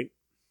 Right.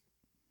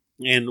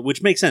 And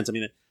which makes sense. I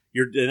mean,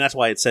 and that's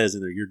why it says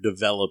in there, you're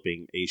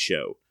developing a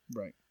show.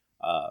 Right.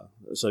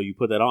 So you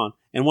put that on.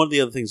 And one of the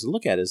other things to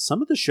look at is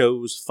some of the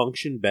shows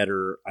function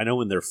better, I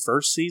know in their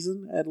first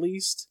season at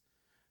least,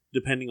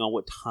 depending on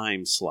what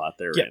time slot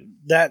they're in.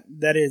 That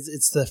is,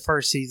 it's the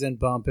first season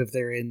bump if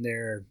they're in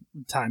their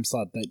time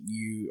slot that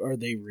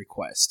they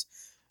request.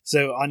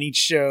 So on each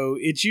show,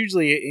 it's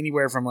usually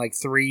anywhere from like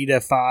 3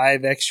 to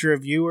 5 extra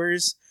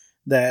viewers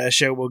that a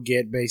show will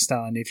get based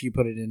on if you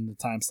put it in the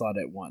time slot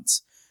at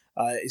once.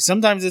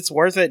 Sometimes it's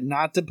worth it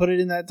not to put it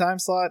in that time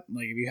slot.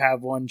 Like if you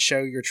have one show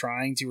you're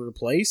trying to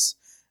replace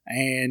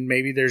and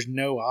maybe there's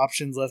no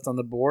options left on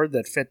the board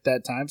that fit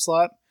that time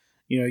slot,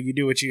 you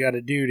do what you got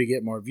to do to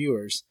get more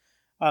viewers.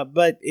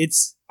 But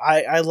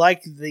I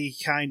like the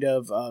kind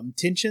of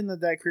tension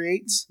that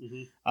creates.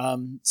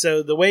 Mm-hmm.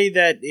 So the way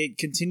that it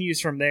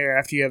continues from there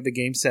after you have the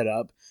game set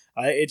up,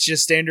 it's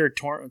just standard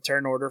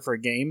turn order for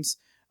games.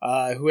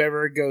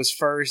 Whoever goes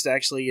first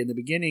actually in the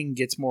beginning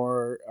gets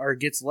more or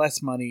gets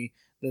less money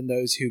than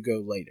those who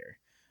go later,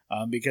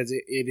 because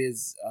it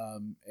is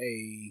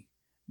a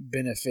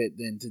benefit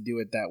then to do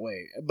it that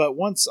way. But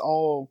once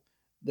all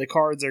the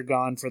cards are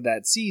gone for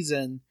that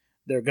season,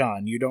 they're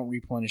gone. You don't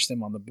replenish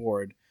them on the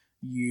board.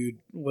 You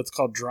what's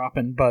called drop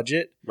in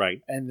budget,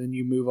 right, and then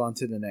you move on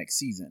to the next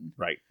season.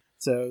 Right.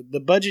 So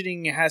the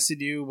budgeting has to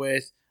do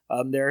with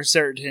there are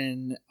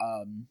certain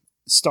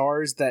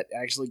stars that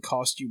actually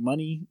cost you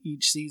money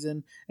each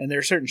season, and there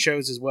are certain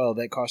shows as well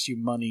that cost you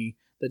money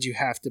that you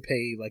have to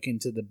pay like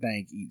into the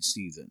bank each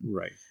season.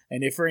 Right.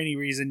 And if for any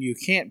reason you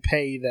can't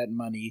pay that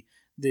money,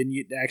 then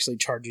it actually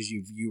charges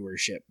you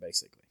viewership,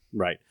 basically.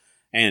 Right.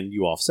 And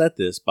you offset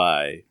this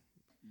by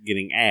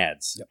getting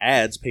ads. Yep.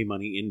 Ads pay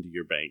money into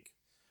your bank.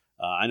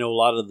 I know a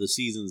lot of the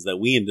seasons that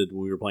we ended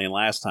when we were playing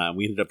last time,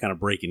 we ended up kind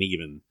of breaking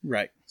even.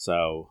 Right.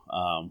 So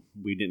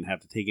we didn't have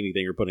to take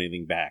anything or put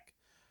anything back.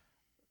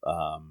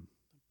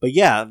 But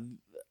yeah,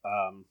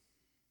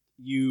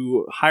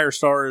 you hire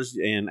stars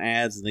and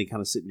ads, and they kind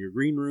of sit in your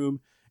green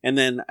room. And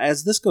then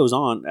as this goes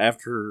on,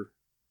 after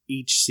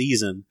each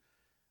season,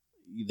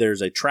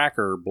 there's a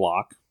tracker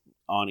block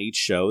on each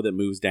show that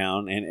moves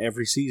down, and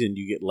every season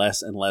you get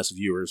less and less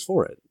viewers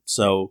for it.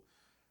 So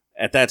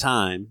at that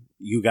time,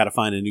 you got to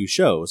find a new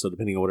show. So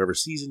depending on whatever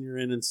season you're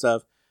in and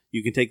stuff,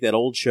 you can take that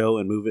old show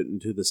and move it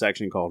into the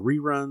section called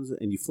reruns,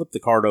 and you flip the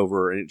card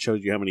over, and it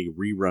shows you how many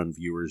rerun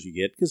viewers you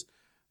get. Because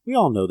we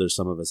all know there's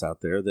some of us out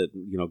there that,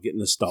 get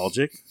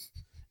nostalgic.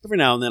 Every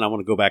now and then I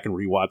want to go back and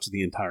rewatch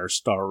the entire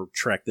Star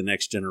Trek The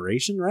Next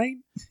Generation, right?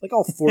 Like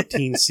all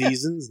 14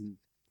 seasons and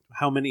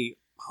how many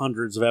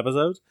hundreds of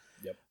episodes.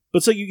 Yep.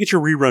 But so you get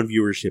your rerun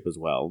viewership as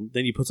well.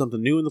 Then you put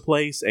something new in the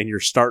place, and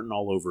you're starting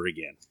all over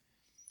again.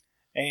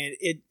 And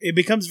it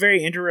becomes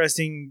very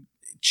interesting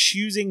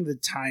choosing the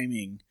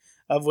timing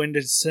of when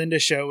to send a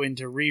show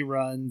into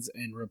reruns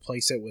and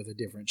replace it with a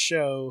different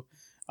show.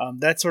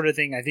 That sort of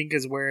thing, I think,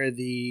 is where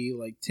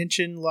the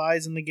tension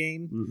lies in the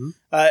game.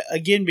 Mm-hmm.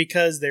 Again,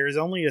 because there is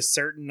only a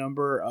certain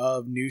number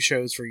of new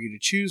shows for you to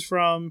choose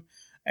from.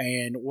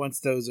 And once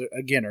those,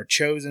 are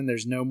chosen,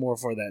 there's no more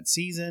for that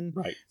season.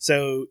 Right.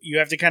 So you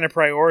have to kind of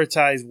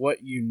prioritize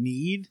what you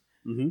need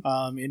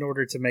mm-hmm. In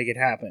order to make it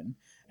happen.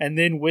 And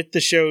then with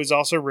the shows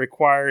also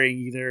requiring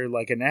either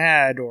an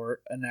ad or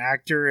an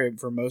actor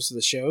for most of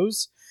the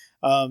shows,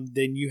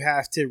 then you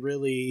have to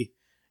really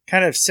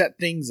kind of set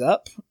things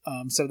up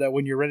so that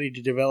when you're ready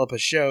to develop a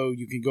show,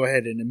 you can go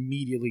ahead and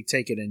immediately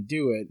take it and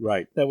do it.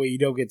 Right. That way you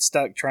don't get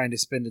stuck trying to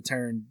spend a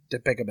turn to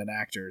pick up an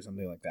actor or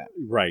something like that.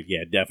 Right.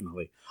 Yeah,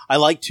 definitely. I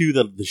like, too,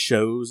 the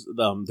shows.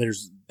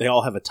 They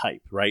all have a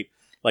type, right?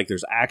 Like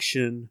there's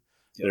action.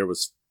 Yep. There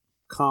was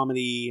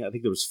comedy. I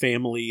think there was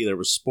family. There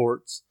was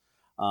sports.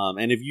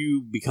 And if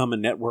you become a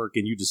network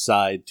and you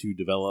decide to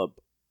develop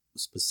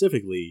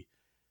specifically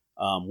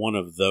one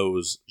of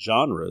those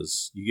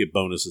genres, you get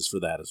bonuses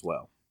for that as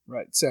well.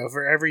 Right. So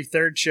for every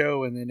third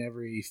show and then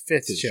every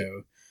fifth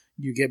show,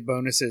 you get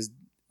bonuses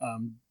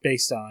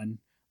based on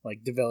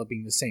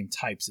developing the same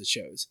types of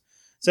shows.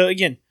 So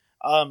again,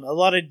 a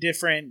lot of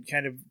different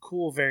kind of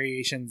cool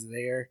variations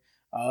there.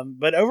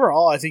 But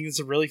overall, I think it's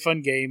a really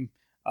fun game.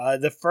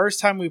 The first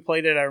time we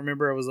played it, I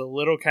remember it was a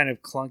little kind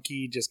of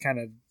clunky, just kind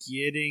of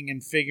getting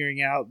and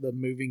figuring out the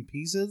moving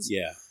pieces.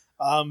 Yeah.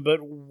 But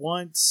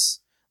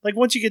once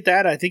you get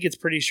that, I think it's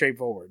pretty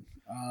straightforward.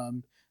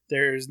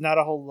 There's not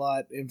a whole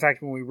lot. In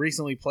fact, when we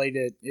recently played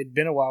it, it'd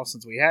been a while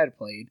since we had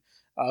played.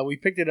 We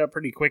picked it up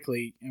pretty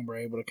quickly and were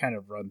able to kind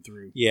of run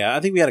through. Yeah, I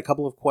think we had a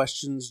couple of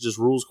questions, just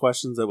rules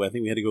questions that I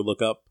think we had to go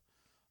look up.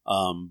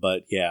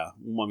 But yeah,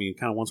 I mean,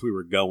 kind of once we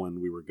were going,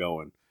 we were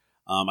going.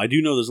 I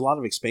do know there's a lot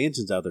of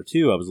expansions out there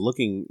too. I was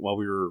looking while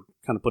we were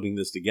kind of putting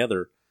this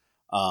together.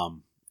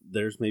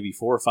 There's maybe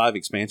 4 or 5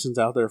 expansions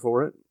out there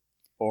for it,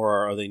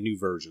 or are they new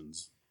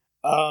versions?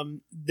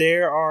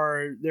 There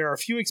are a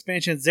few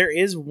expansions. There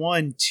is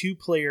one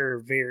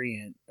 2-player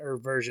variant or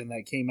version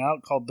that came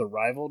out called the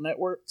Rival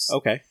Networks.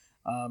 Okay.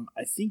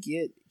 I think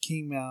it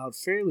came out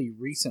fairly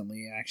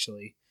recently,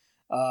 actually.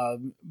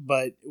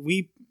 But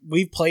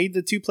we've played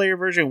the 2-player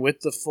version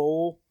with the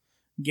full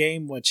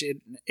game, which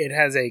it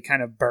has a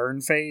kind of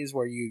burn phase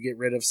where you get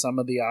rid of some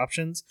of the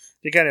options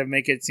to kind of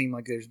make it seem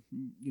like there's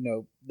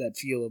that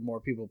feel of more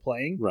people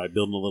playing, right,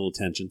 building a little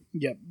tension.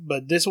 Yep.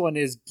 But this one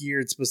is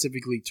geared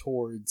specifically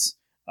towards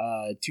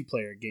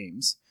 2-player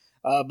games,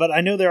 but I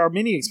know there are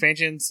many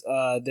expansions.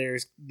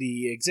 There's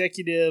the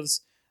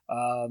executives,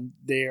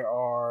 there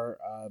are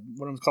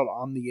what was called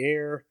On the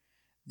Air.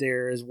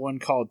 There is one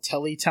called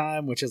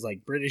Teletime, which is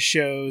British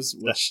shows,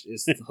 which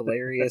is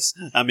hilarious.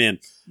 I'm in.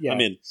 Yeah. I'm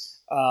in.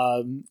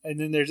 And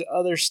then there's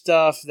other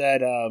stuff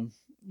that,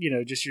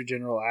 just your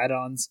general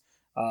add-ons.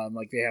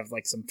 They have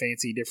some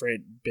fancy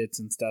different bits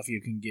and stuff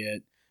you can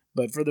get.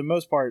 But for the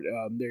most part,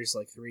 there's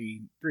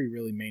three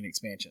really main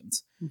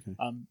expansions. Okay.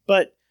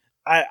 But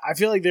I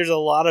feel like there's a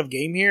lot of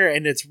game here,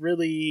 and it's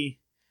really,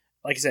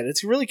 like I said,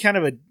 it's really kind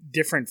of a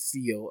different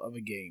feel of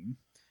a game.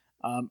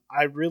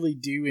 I really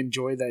do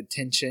enjoy that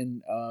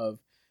tension of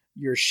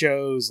your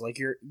shows,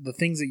 the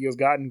things that you've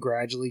gotten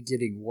gradually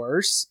getting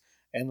worse,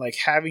 and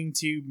having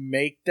to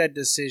make that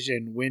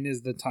decision when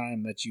is the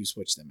time that you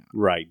switch them out.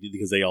 Right,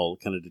 because they all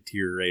kind of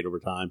deteriorate over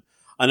time.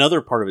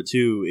 Another part of it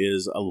too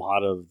is a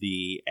lot of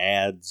the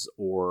ads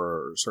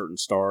or certain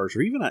stars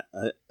or even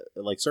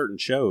certain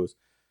shows.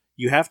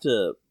 You have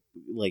to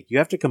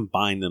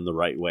combine them the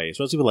right way,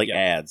 especially with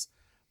ads.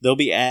 There'll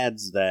be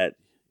ads that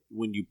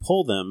when you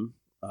pull them,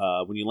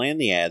 when you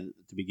land the ad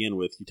to begin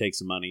with, you take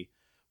some money.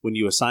 When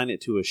you assign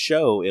it to a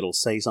show, it'll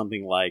say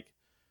something like,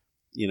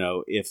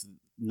 if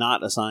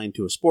not assigned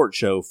to a sports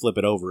show, flip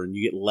it over and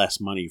you get less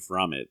money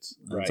from it.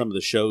 Right. And some of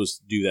the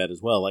shows do that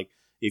as well.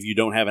 If you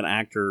don't have an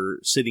actor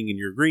sitting in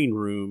your green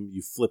room,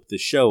 you flip the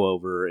show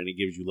over and it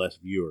gives you less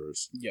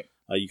viewers. Yep.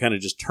 You kind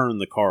of just turn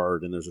the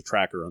card and there's a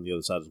tracker on the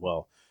other side as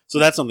well. So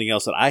that's something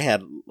else that I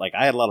had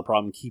a lot of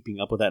problem keeping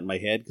up with that in my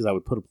head because I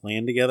would put a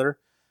plan together.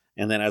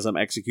 And then as I'm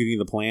executing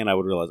the plan, I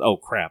would realize, oh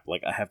crap,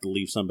 I have to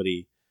leave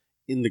somebody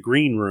in the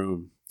green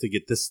room to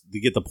get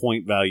the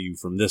point value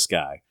from this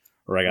guy,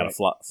 or I got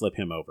to flip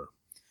him over.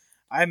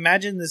 I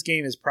imagine this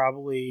game is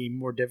probably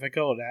more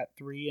difficult at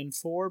 3 and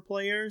 4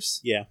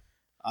 players. Yeah.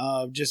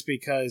 Just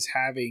because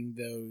having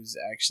those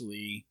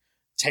actually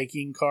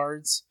taking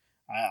cards,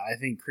 I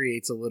think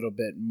creates a little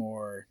bit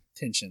more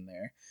tension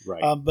there.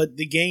 Right. But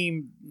the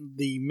game,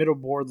 the middle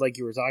board, like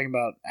you were talking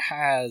about,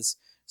 has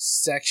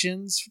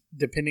sections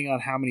depending on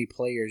how many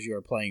players you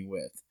are playing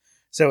with.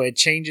 So it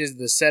changes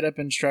the setup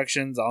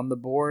instructions on the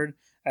board,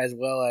 as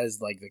well as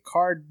like the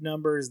card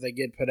numbers that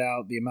get put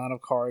out, the amount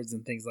of cards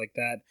and things like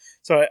that.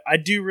 So I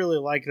do really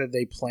like that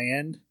they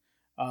planned.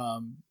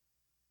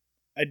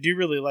 I do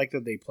really like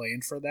that they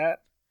planned for that,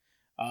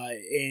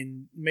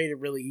 and made it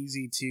really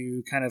easy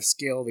to kind of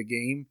scale the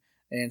game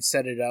and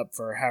set it up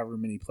for however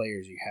many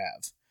players you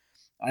have.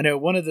 I know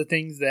one of the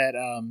things that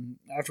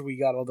after we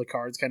got all the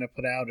cards kind of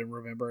put out and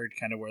remembered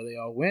kind of where they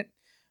all went,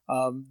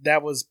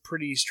 that was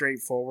pretty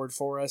straightforward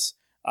for us.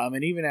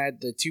 And even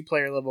at the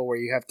 2-player level where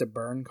you have to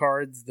burn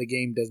cards, the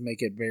game does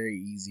make it very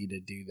easy to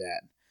do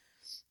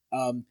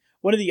that.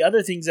 One of the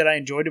other things that I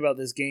enjoyed about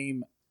this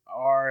game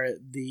are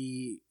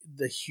the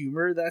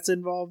humor that's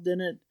involved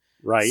in it.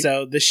 Right.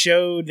 So the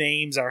show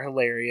names are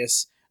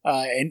hilarious,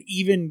 and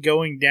even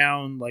going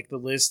down like the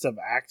list of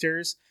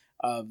actors,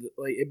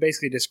 like it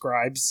basically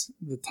describes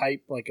the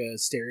type, like a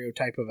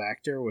stereotype of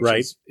actor, which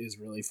Right. is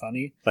really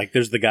funny. Like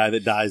there's the guy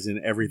that dies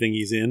in everything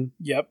he's in.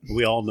 Yep.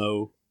 We all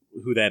know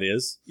who that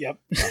is. Yep.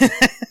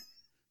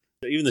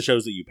 Even the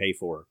shows that you pay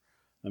for.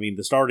 I mean,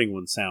 the starting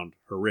ones sound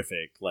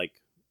horrific, like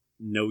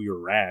Know Your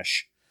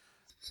Rash,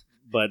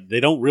 but they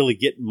don't really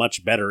get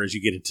much better as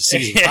you get into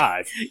season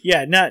 5.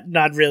 Yeah,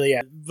 not really,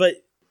 but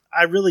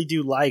I really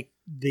do like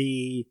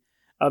the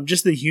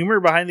just the humor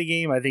behind the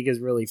game. I think is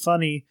really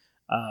funny.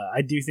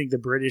 I do think the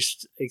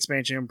British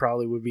expansion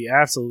probably would be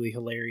absolutely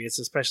hilarious,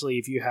 especially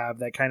if you have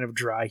that kind of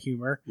dry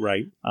humor,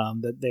 Right.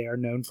 that they are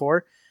known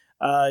for.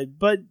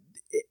 But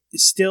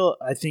still,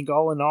 I think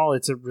all in all,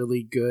 it's a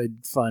really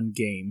good, fun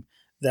game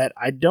that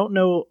I don't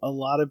know a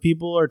lot of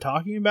people are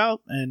talking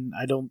about, and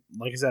I don't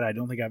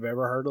think I've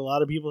ever heard a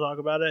lot of people talk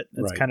about it.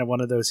 It's Right. kind of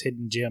one of those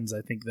hidden gems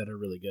I think that are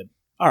really good.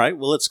 All right,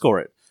 well, let's score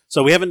it.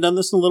 So we haven't done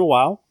this in a little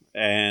while,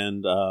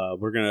 and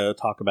we're going to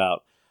talk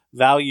about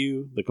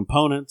value, the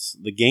components,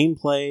 the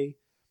gameplay,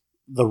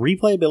 the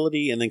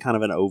replayability, and then kind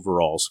of an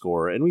overall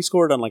score. And we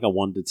scored on like a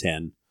 1 to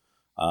 10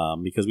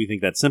 because we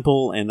think that's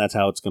simple, and that's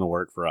how it's going to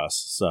work for us.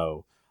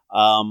 So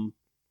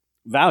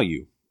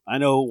value. I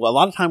know a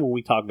lot of time when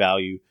we talk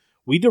value,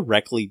 we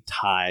directly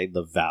tie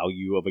the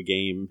value of a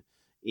game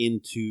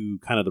into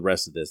kind of the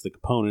rest of this, the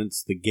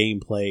components, the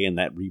gameplay, and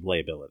that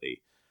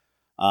replayability.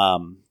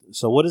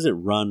 So what does it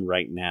run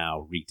right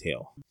now,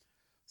 retail?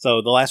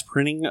 So the last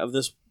printing of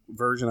this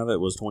version of it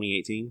was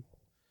 2018.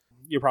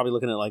 You're probably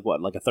looking at like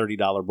a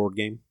 $30 board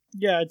game?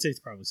 Yeah, I'd say it's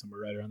probably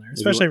somewhere right around there,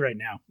 especially right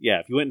now. Yeah,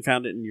 if you went and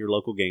found it in your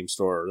local game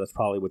store, that's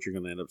probably what you're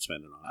going to end up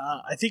spending on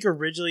it. I think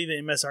originally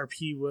the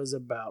MSRP was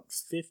about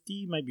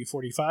 50, might be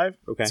 45,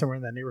 Okay. somewhere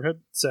in that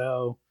neighborhood.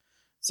 So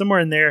somewhere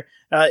in there.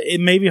 It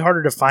may be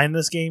harder to find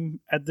this game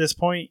at this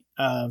point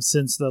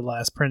since the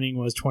last printing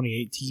was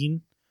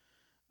 2018,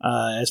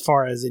 as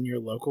far as in your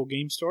local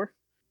game store.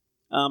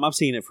 I've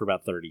seen it for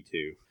about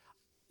 32.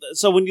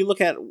 So when you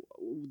look at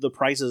the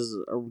prices,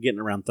 are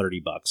getting around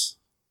 $30.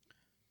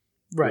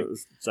 Right.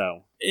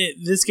 So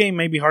this game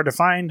may be hard to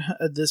find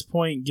at this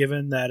point,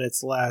 given that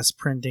its last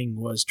printing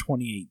was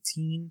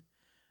 2018.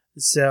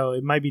 So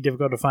it might be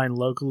difficult to find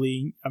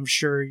locally. I'm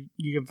sure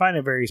you can find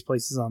it various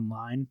places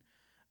online.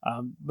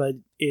 But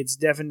it's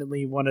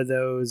definitely one of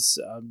those,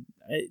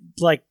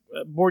 like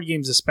board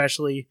games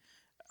especially,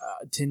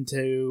 tend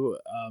to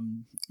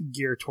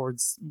gear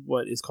towards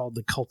what is called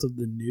the cult of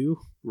the new.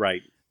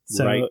 right.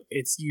 So right.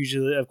 it's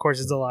usually, of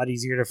course, it's a lot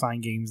easier to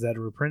find games that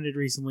were printed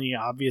recently,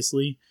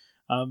 obviously.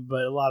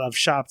 But a lot of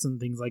shops and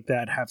things like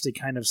that have to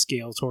kind of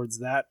scale towards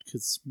that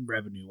because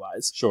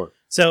revenue-wise. Sure.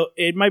 So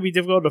it might be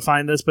difficult to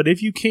find this, but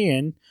if you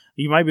can,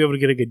 you might be able to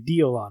get a good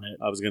deal on it.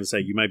 I was going to say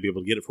you might be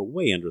able to get it for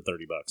way under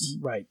 $30.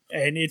 Right.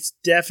 And it's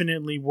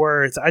definitely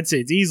worth, I'd say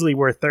it's easily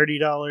worth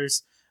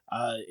 $30.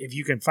 If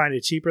you can find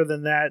it cheaper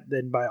than that,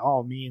 then by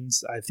all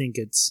means, I think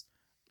it's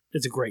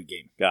a great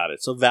game. Got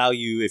it. So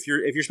value, if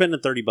you're spending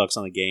 $30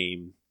 on a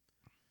game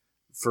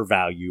for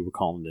value, we're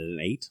calling it an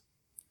 8.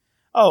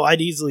 Oh,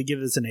 I'd easily give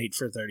this an 8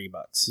 for $30.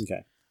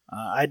 Okay.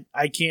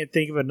 I can't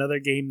think of another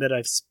game that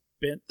I've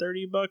spent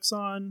 $30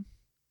 on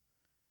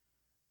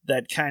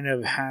that kind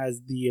of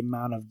has the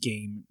amount of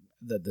game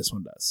that this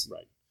one does.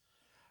 Right.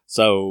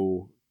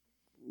 So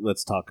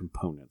let's talk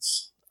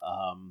components.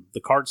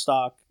 The card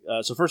stock.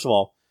 So first of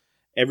all,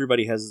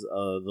 everybody has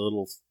the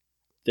little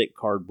thick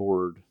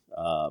cardboard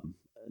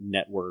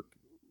network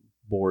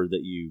board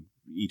that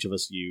each of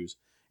us use,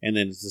 and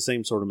then it's the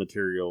same sort of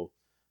material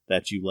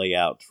that you lay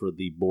out for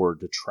the board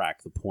to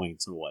track the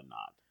points and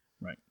whatnot.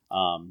 Right.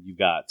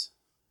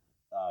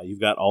 You've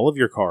got all of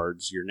your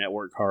cards, your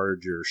network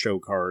cards, your show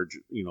cards,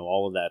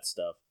 all of that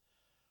stuff.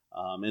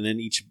 And then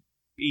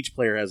each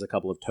player has a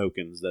couple of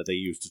tokens that they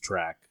use to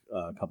track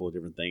a couple of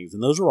different things,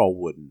 and those are all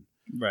wooden.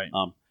 Right.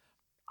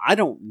 I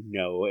don't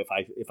know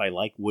if I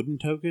like wooden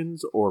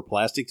tokens or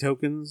plastic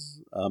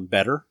tokens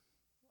better.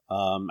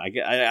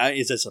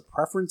 Is this a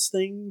preference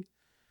thing?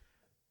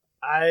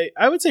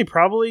 I would say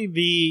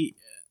probably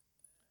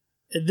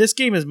this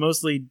game is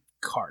mostly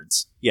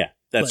cards. Yeah,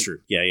 that's true.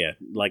 Yeah.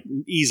 Like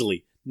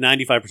easily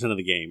 95% of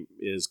the game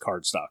is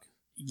card stock.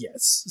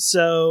 Yes.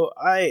 So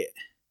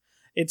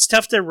it's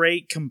tough to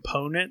rate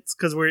components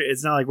because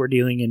it's not like we're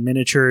dealing in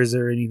miniatures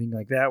or anything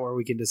like that where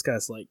we can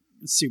discuss like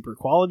super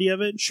quality of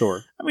it.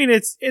 Sure. I mean,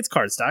 it's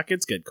cardstock.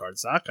 It's good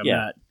cardstock. I'm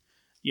Yeah.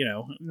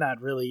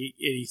 not really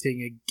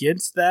anything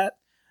against that.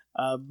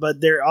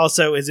 But there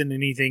also isn't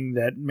anything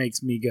that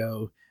makes me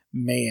go,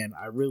 man,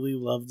 I really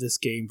love this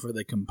game for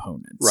the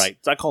components. Right.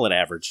 So I call it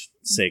average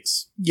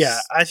 6. Yeah,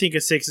 I think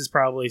a 6 is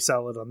probably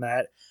solid on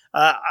that.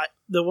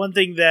 The one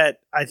thing that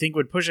I think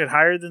would push it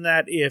higher than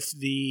that if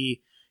the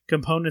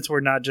components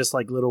were not just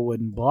like little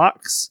wooden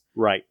blocks.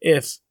 Right.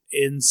 If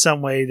in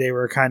some way they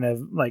were kind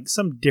of like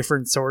some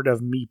different sort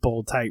of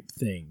meeple type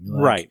thing.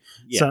 Like Right.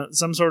 Yeah.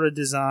 some sort of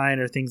design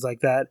or things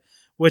like that,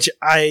 which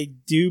I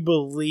do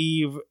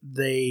believe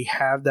they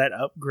have that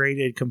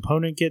upgraded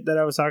component kit that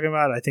I was talking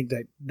about. I think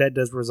that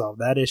does resolve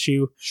that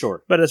issue.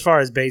 Sure. But as far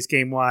as base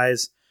game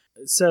wise,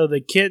 so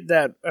the kit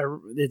that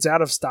it's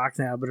out of stock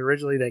now, but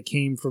originally that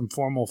came from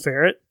Formal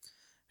Ferret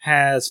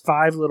has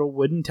 5 little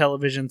wooden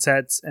television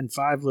sets and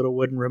 5 little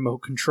wooden remote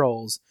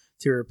controls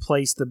to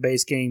replace the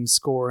base game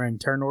score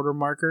and turn order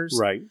markers.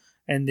 Right.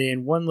 And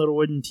then 1 little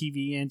wooden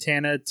TV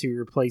antenna to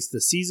replace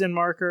the season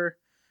marker,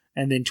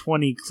 and then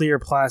 20 clear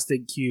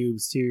plastic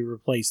cubes to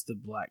replace the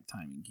black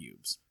timing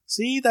cubes.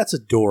 See, that's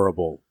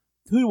adorable.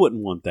 Who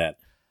wouldn't want that?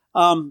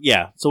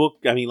 Yeah. So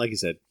I mean, like you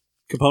said,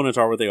 components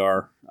are what they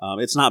are.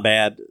 It's not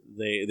bad.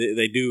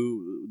 They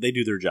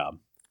do their job.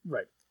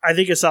 Right. I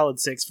think a solid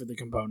 6 for the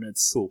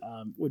components Cool.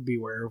 Would be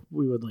where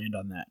we would land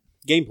on that.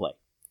 Gameplay.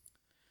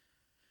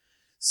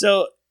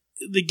 So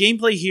the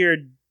gameplay here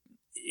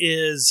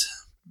is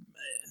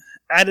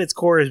at its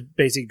core is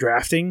basic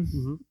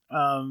drafting,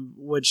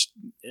 which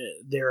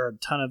there are a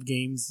ton of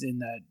games in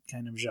that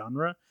kind of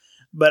genre.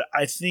 But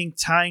I think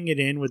tying it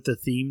in with the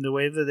theme the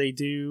way that they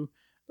do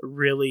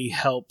really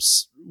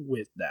helps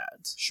with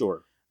that.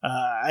 Sure.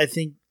 I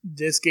think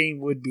this game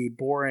would be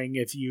boring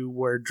if you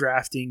were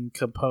drafting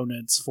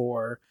components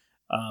for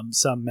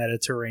some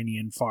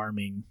Mediterranean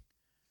farming.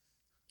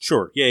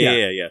 Sure.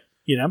 Yeah.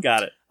 You know?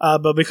 Got it.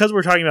 But because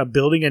we're talking about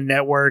building a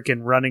network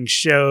and running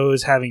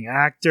shows, having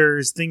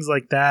actors, things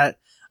like that,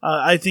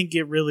 I think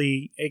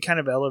it kind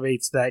of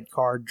elevates that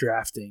card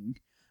drafting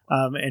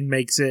and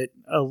makes it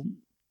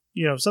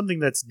something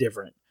that's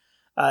different.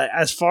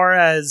 As far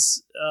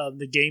as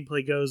the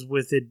gameplay goes,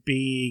 with it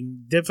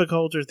being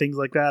difficult or things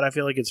like that, I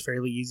feel like it's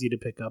fairly easy to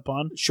pick up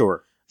on.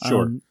 Sure.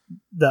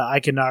 The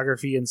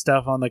iconography and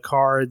stuff on the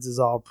cards is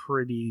all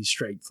pretty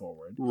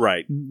straightforward.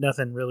 Right.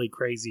 Nothing really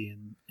crazy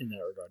in that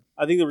regard.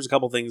 I think there was a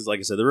couple things, like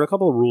I said, there were a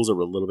couple of rules that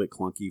were a little bit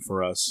clunky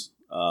for us.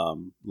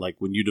 Like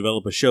when you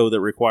develop a show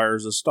that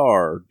requires a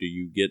star, do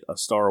you get a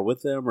star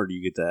with them, or do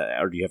you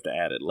have to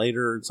add it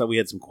later? So we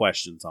had some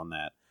questions on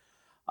that.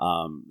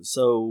 I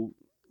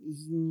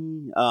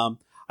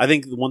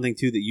think the one thing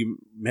too that you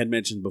had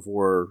mentioned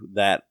before,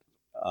 that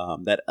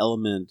that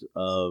element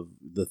of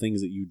the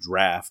things that you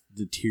draft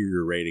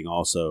deteriorating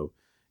also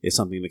is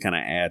something that kind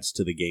of adds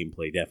to the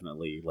gameplay.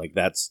 Definitely, like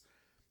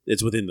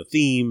it's within the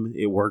theme.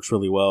 It works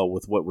really well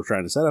with what we're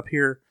trying to set up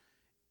here,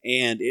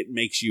 and it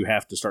makes you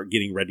have to start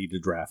getting ready to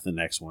draft the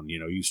next one. You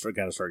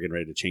got to start getting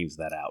ready to change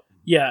that out.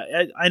 Yeah,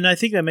 and I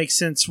think that makes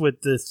sense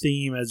with the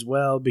theme as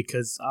well,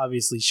 because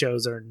obviously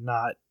shows are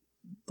not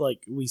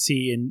like we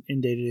see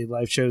in day-to-day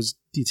life. Shows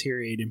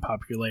deteriorate in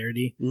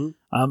popularity.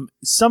 Mm-hmm.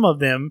 Some of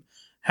them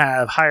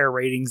have higher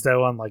ratings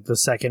though on like the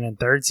second and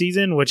third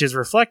season, which is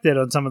reflected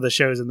on some of the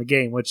shows in the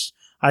game, which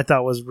I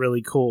thought was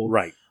really cool.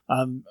 Right.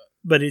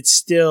 But it's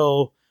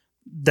still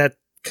that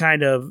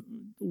kind of,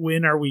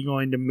 when are we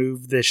going to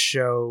move this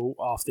show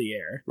off the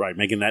air? Right.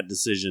 Making that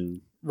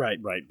decision. Right.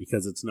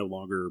 Because it's no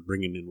longer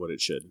bringing in what it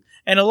should.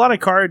 And a lot of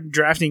card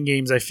drafting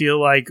games, I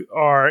feel like,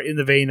 are in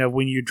the vein of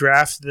when you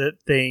draft the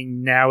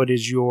thing, now it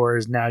is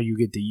yours, now you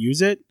get to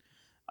use it.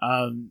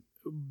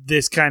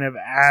 This kind of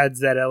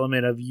adds that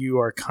element of you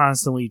are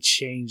constantly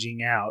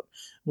changing out.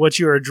 What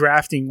you are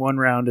drafting one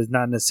round is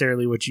not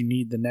necessarily what you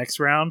need the next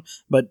round,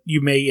 but you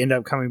may end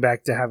up coming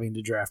back to having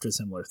to draft a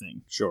similar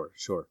thing. Sure.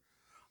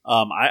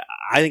 I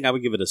think I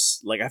would give it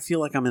I feel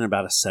like I'm in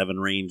about a 7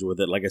 range with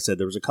it. Like I said,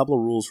 there was a couple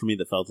of rules for me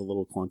that felt a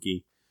little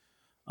clunky.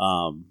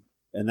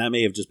 And that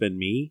may have just been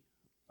me,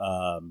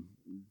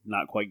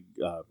 not quite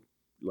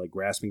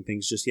grasping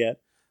things just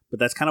yet, but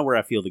that's kind of where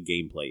I feel the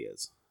gameplay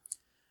is.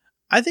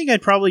 I think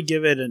I'd probably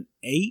give it an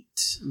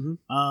 8.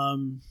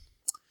 Mm-hmm.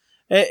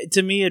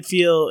 To me,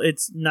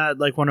 it's not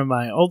like one of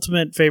my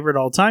ultimate favorite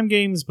all-time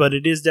games, but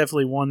it is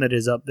definitely one that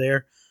is up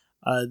there.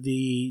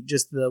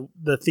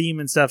 The theme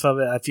and stuff of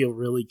it, I feel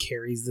really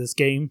carries this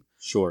game.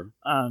 Sure.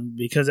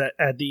 Because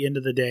at the end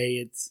of the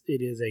day,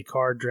 it is a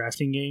card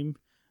drafting game,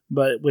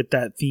 but with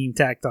that theme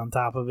tacked on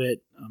top of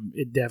it,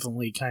 it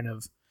definitely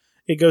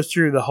it goes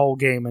through the whole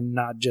game and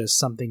not just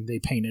something they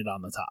painted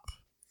on the top.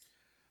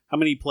 How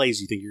many plays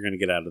do you think you're going to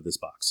get out of this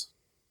box?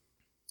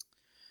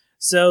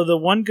 So the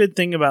one good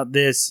thing about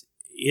this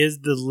is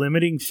the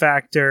limiting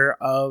factor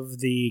of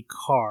the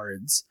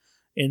cards.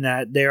 in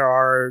that there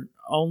are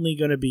only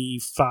going to be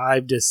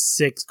 5 to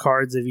 6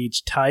 cards of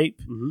each type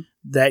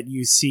that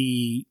you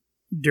see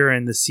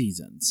during the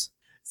seasons.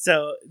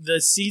 So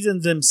the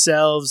seasons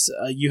themselves,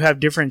 you have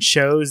different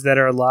shows that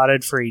are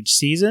allotted for each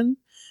season.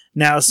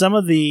 Now, some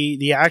of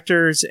the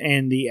actors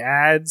and the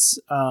ads,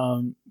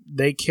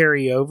 they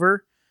carry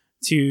over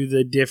to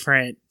the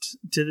different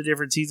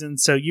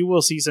seasons, so you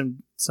will see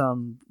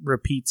some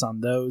repeats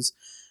on those.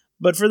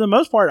 But for the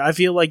most part, I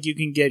feel like you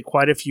can get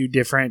quite a few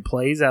different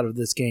plays out of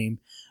this game,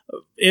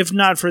 if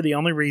not for the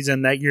only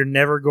reason that you're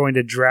never going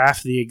to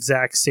draft the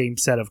exact same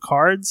set of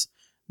cards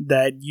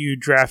that you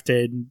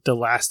drafted the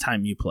last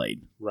time you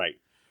played. Right.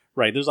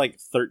 There's like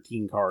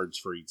 13 cards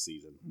for each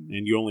season,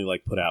 and you only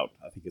put out,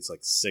 I think it's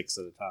 6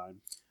 at a time.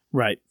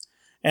 Right.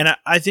 And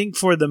I think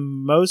for the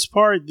most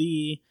part,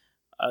 the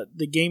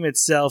game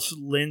itself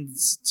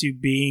lends to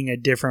being a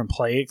different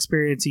play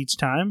experience each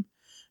time,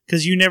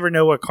 because you never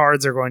know what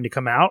cards are going to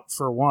come out,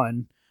 for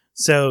one.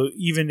 So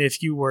even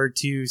if you were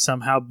to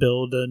somehow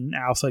build an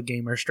alpha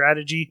gamer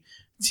strategy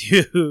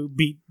to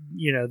beat,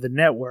 the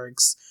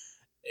networks,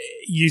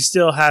 you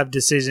still have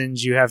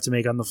decisions you have to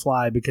make on the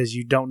fly, because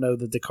you don't know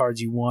that the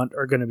cards you want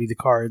are going to be the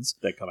cards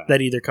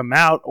that either come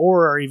out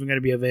or are even going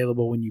to be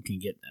available when you can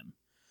get them.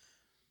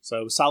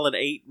 So solid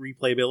 8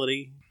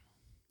 replayability.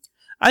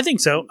 I think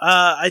so.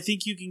 I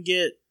think you can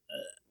get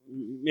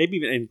maybe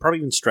even, and probably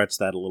even stretch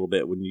that a little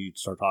bit when you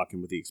start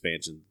talking with the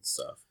expansion and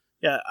stuff.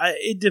 Yeah,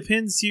 it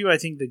depends too, I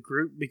think, the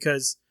group,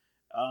 because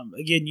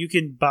again, you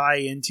can buy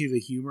into the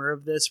humor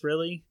of this,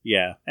 really.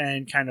 Yeah.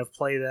 And kind of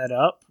play that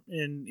up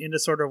in a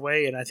sort of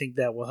way, and I think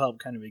that will help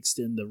kind of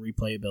extend the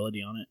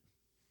replayability on it.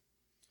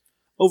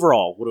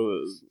 Overall,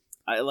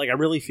 I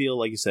really feel,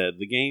 like you said,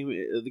 the game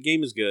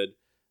is good.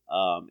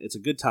 It's a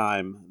good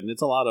time, and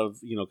it's a lot of,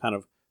 kind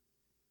of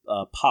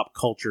pop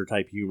culture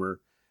type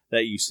humor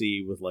that you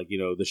see with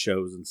the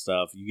shows and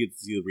stuff. You get to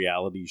see the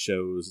reality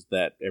shows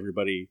that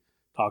everybody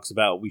talks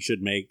about we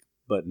should make,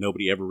 but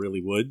nobody ever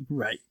really would.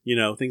 Right.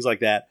 Things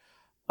like that.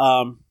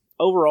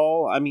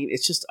 Overall, I think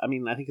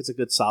it's a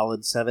good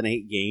solid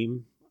 7-8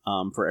 game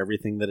for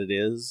everything that it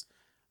is.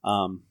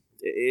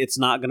 It's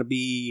not going to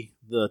be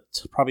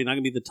probably not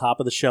going to be the top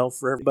of the shelf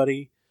for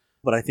everybody,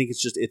 but I think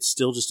it's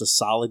still just a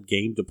solid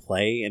game to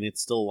play, and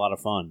it's still a lot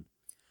of fun.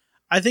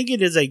 I think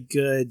it is a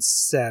good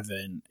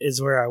 7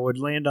 is where I would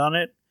land on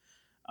it.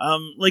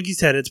 Like you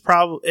said,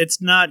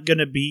 it's not going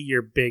to be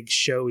your big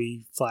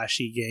showy,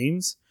 flashy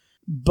games.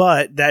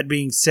 But that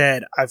being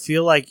said, I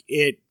feel like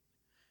it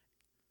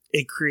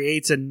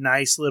creates a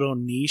nice little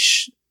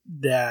niche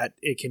that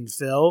it can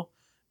fill,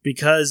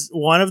 because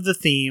one of the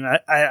theme,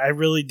 I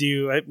really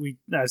do.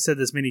 I've said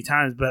this many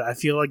times, but I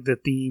feel like the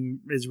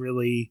theme is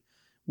really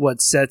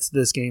what sets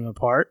this game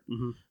apart.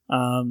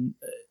 Mm-hmm.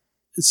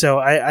 So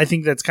I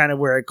think that's kind of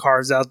where it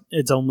carves out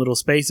its own little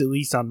space, at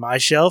least on my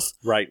shelf.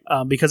 Right.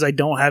 Because I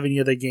don't have any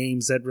other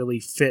games that really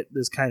fit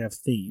this kind of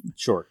theme.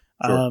 Sure.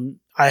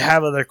 I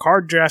have other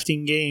card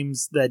drafting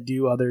games that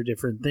do other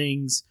different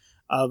things,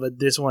 but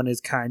this one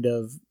is kind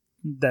of,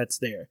 that's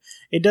there.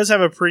 It does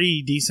have a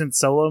pretty decent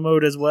solo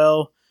mode as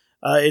well.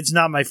 It's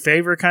not my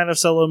favorite kind of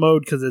solo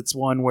mode, because it's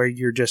one where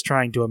you're just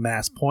trying to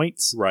amass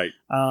points. Right.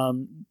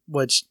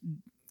 Which...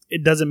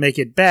 it doesn't make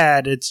it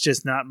bad. It's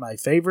just not my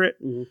favorite.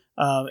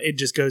 Mm-hmm. It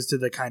just goes to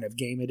the kind of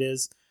game it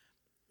is.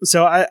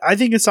 So I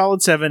think a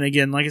solid 7.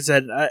 Again, like I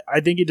said,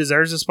 I think it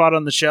deserves a spot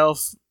on the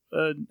shelf,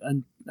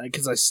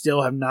 because I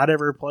still have not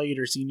ever played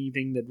or seen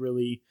anything that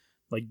really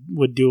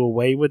would do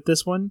away with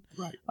this one.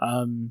 Right.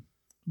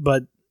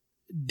 But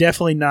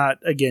definitely not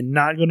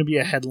going to be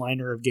a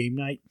headliner of game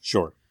night.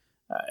 Sure.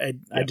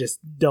 I just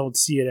don't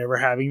see it ever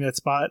having that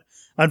spot.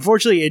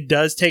 Unfortunately, it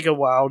does take a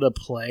while to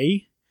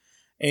play.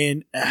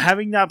 And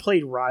having not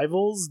played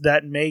Rivals,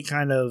 that may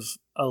kind of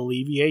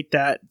alleviate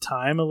that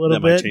time a little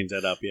bit. That might change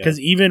that up, yeah. Because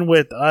even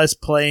with us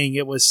playing,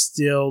 it was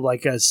still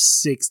like a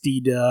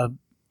 60 to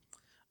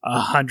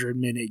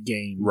 100-minute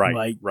game.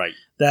 Right, right.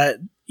 That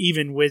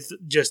even with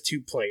just 2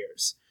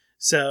 players.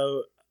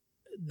 So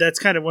that's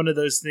kind of one of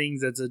those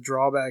things that's a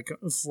drawback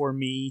for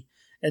me.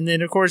 And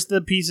then, of course, the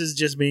pieces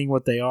just being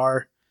what they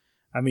are.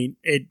 I mean,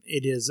 it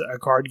is a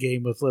card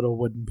game with little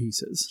wooden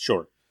pieces.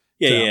 Sure.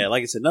 Yeah.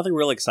 Like I said, nothing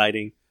real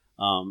exciting.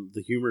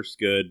 The humor's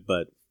good,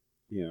 but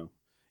it'll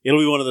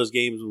be one of those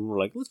games when we're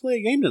like, let's play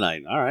a game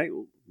tonight. All right,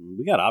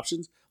 we got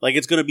options.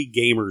 It's going to be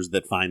gamers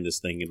that find this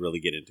thing and really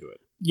get into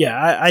it.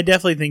 Yeah, I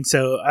definitely think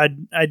so.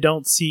 I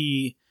don't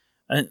see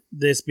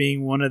this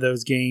being one of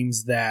those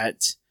games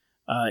that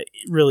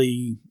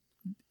really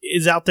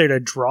is out there to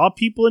draw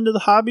people into the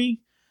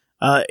hobby.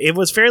 It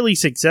was fairly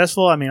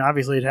successful. I mean,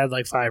 obviously it had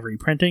 5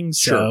 reprintings,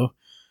 sure.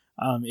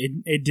 So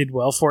it did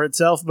well for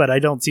itself, but I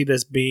don't see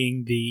this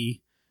being the,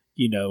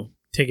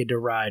 Ticket to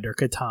Ride or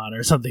Catan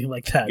or something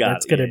like that.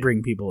 That's going to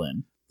bring people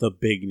in. The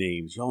big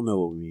names. Y'all know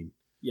what we mean.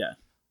 Yeah.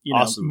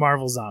 Awesome.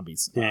 Marvel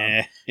Zombies.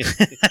 There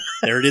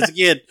it is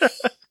again.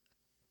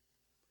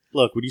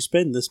 Look, when you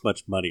spend this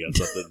much money on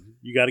something,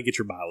 you got to get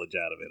your mileage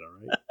out of it,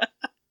 all right?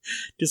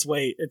 Just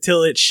wait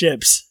until it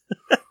ships.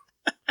 All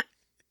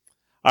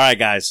right,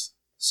 guys.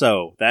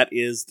 So that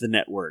is The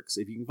Networks.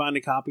 If you can find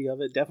a copy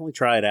of it, definitely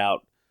try it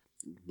out.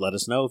 Let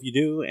us know if you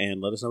do, and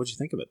let us know what you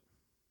think of it.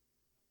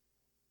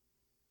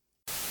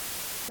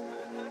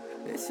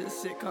 This is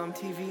sitcom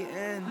TV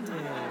ending.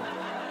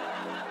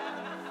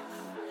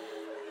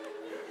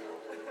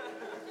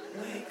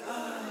 Wake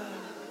up.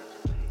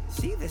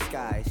 See the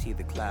sky, see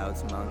the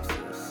clouds amongst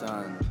the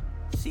sun.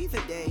 See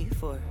the day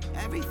for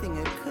everything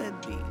it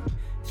could be.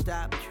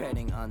 Stop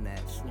treading on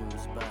that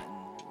snooze button.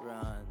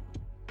 Run.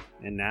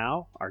 And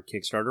now, our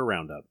Kickstarter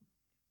Roundup.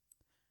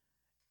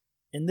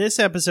 In this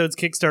episode's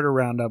Kickstarter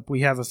Roundup,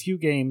 we have a few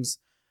games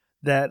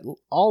that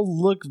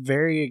all look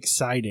very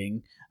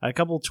exciting. A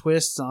couple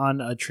twists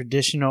on a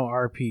traditional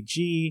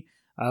RPG.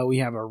 We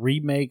have a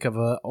remake of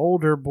an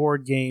older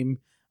board game.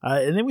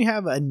 And then we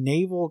have a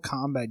naval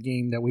combat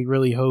game that we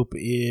really hope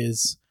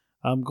is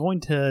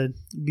going to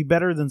be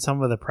better than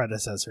some of the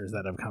predecessors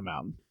that have come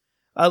out.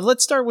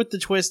 Let's start with the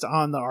twist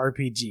on the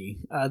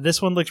RPG.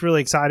 This one looks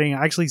really exciting.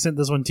 I actually sent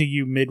this one to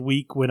you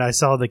midweek when I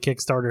saw the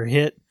Kickstarter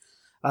hit.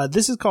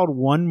 This is called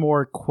One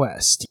More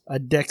Quest, a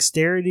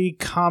dexterity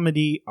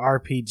comedy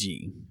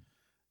RPG.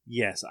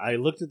 Yes, I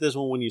looked at this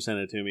one when you sent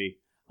it to me.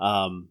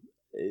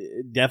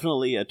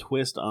 Definitely a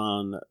twist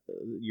on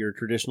your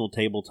traditional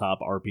tabletop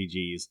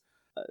RPGs.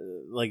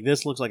 Like,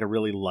 this looks like a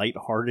really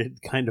lighthearted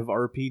kind of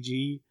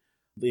RPG.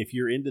 If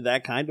you're into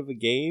that kind of a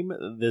game,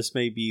 this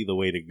may be the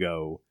way to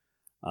go.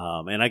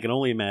 And I can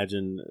only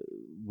imagine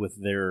with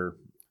their...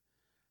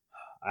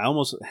 I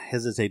almost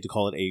hesitate to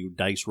call it a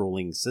dice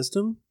rolling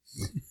system.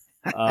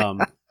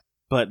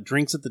 But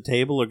drinks at the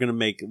table are going to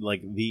make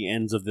like the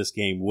ends of this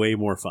game way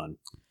more fun.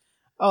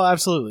 Oh,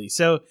 absolutely.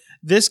 So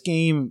this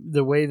game,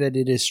 the way that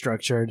it is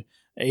structured,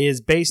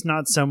 is based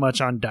not so much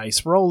on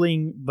dice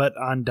rolling, but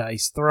on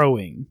dice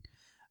throwing.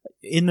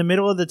 In the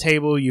middle of the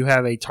table, you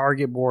have a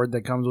target board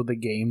that comes with the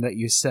game that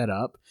you set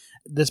up.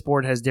 This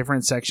board has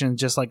different sections,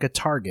 just like a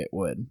target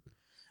would.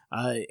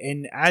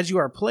 And as you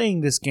are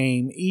playing this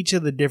game, each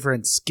of the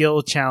different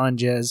skill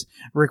challenges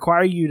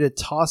require you to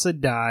toss a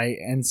die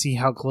and see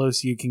how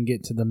close you can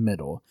get to the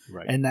middle.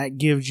 Right. And that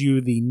gives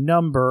you the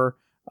number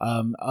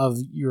of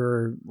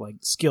your like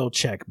skill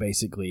check,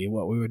 basically,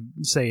 what we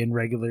would say in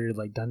regular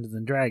like Dungeons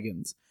and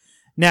Dragons.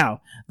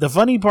 Now, the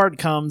funny part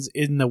comes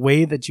in the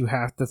way that you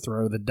have to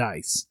throw the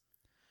dice.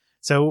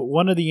 So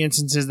one of the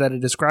instances that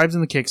it describes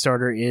in the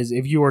Kickstarter is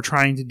if you are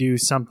trying to do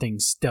something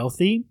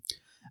stealthy,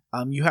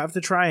 you have to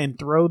try and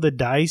throw the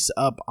dice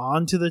up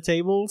onto the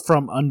table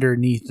from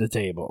underneath the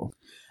table.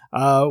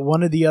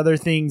 One of the other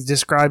things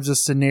describes a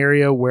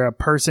scenario where a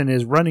person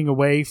is running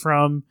away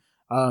from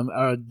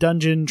a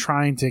dungeon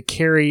trying to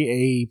carry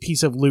a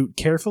piece of loot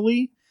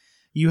carefully.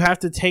 You have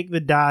to take the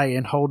die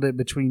and hold it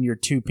between your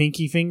two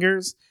pinky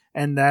fingers,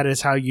 and that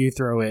is how you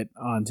throw it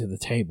onto the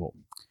table.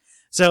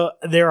 So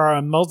there are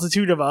a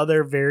multitude of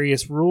other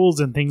various rules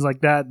and things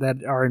like that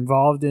that are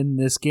involved in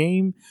this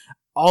game,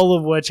 all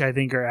of which I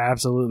think are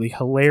absolutely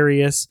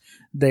hilarious.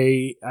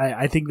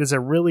 I think this is a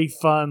really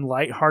fun,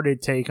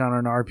 lighthearted take on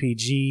an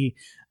RPG.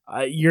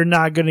 You're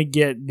not going to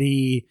get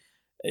the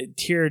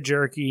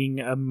tear-jerking,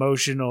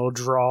 emotional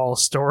drawl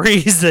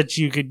stories that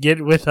you could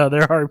get with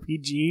other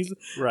RPGs.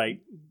 Right.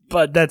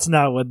 But that's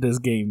not what this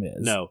game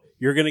is. No,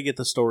 you're going to get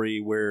the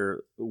story where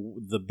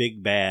the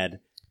big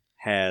bad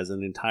has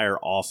an entire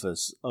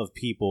office of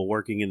people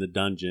working in the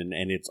dungeon,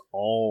 and it's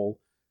all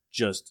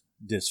just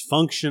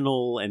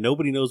dysfunctional, and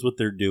nobody knows what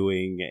they're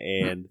doing,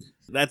 and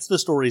that's the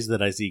stories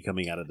that I see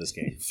coming out of this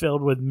game.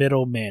 Filled with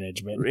middle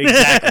management.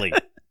 Exactly.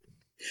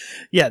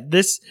 Yeah,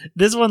 this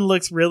one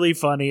looks really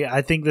funny.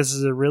 I think this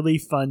is a really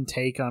fun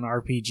take on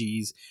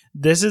RPGs.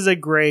 This is a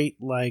great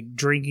like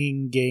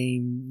drinking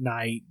game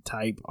night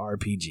type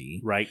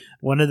RPG. Right.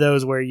 One of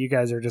those where you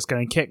guys are just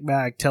going to kick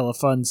back, tell a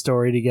fun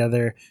story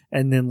together,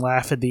 and then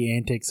laugh at the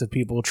antics of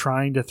people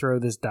trying to throw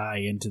this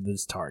die into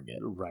this target.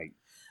 Right.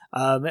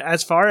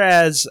 As far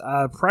as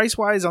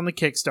price-wise on the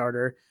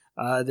Kickstarter,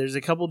 there's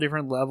a couple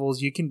different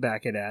levels you can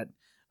back it at.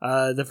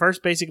 The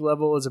first basic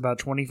level is about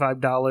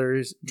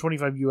 $25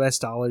 US.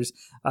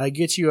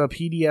 Gets you a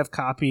PDF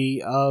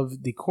copy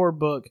of the core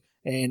book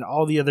and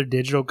all the other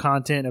digital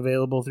content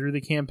available through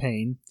the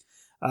campaign,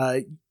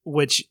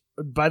 which,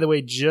 by the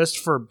way, just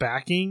for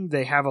backing,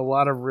 they have a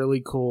lot of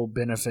really cool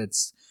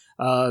benefits.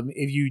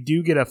 If you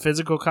do get a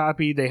physical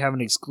copy, they have an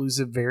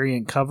exclusive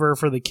variant cover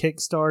for the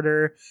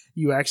Kickstarter.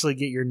 You actually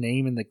get your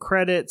name in the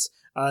credits.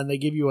 And they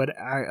give you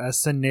a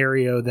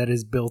scenario that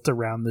is built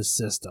around the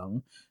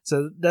system.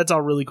 So that's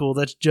all really cool.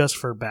 That's just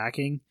for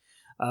backing.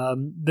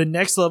 The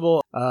next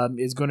level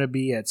is going to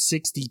be at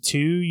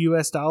 $62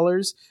 US.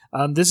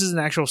 This is an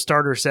actual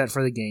starter set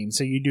for the game.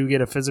 So you do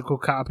get a physical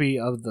copy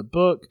of the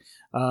book.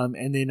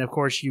 And then, of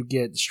course, you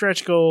get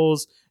stretch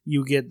goals.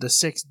 You get the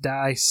 6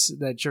 dice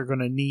that you're going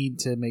to need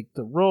to make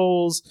the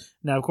rolls.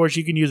 Now, of course,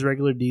 you can use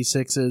regular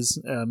D6s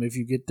if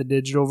you get the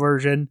digital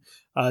version.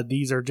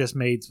 These are just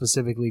made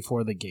specifically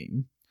for the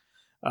game.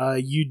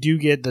 You do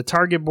get the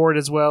target board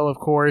as well, of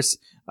course.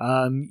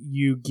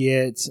 You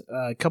get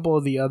a couple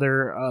of the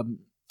other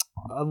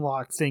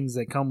unlock things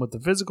that come with the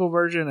physical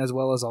version, as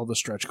well as all the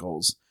stretch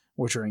goals,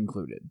 which are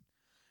included.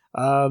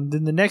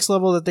 Then the next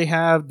level that they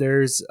have,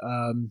 there's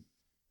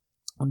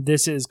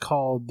this is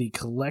called the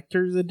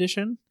Collector's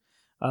Edition.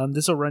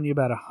 This will run you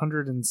about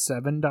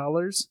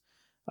 $107.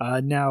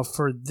 Now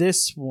for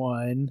this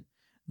one,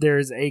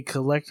 there's a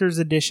Collector's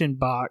Edition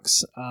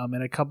box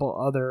and a couple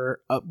other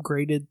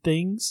upgraded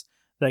things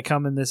that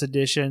come in this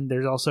edition.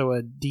 There's also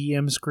a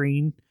DM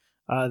screen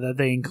that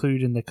they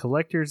include in the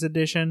Collector's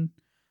Edition,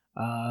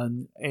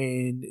 and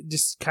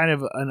just kind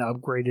of an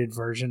upgraded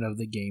version of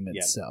the game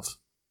itself.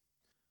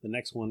 The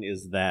next one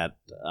is that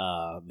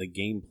the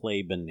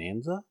Gameplay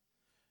Bonanza.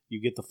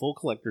 You get the full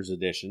Collector's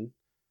Edition,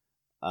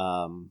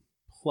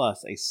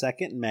 plus a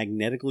second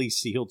magnetically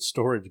sealed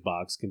storage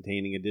box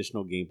containing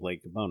additional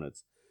gameplay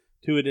components.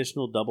 2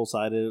 additional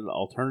double-sided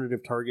alternative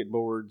target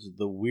boards,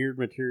 the Weird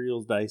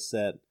Materials dice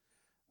set,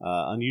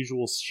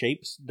 Unusual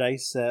Shapes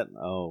dice set.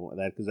 Oh,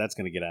 because that's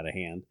going to get out of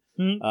hand.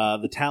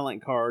 The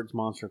talent cards,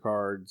 monster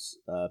cards,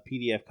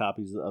 PDF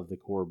copies of the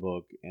core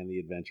book, and the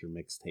adventure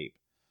mixtape.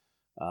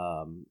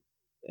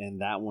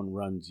 And that one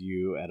runs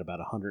you at about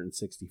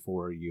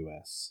 $164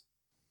 US.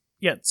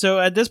 Yeah, so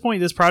at this point,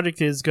 this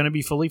project is going to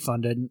be fully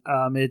funded.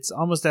 It's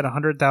almost at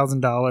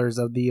 $100,000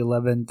 of the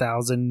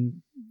 $11,000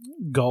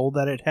 goal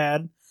that it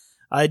had.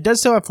 It does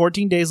still have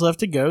 14 days left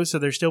to go, so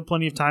there's still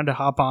plenty of time to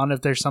hop on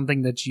if there's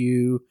something that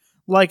you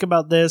like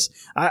about this.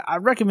 I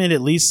recommend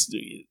at least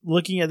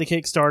looking at the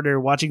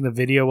Kickstarter, watching the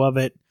video of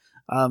it.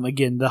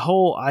 Again, the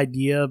whole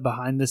idea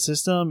behind the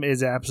system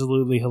is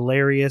absolutely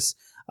hilarious.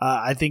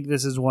 I think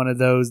this is one of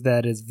those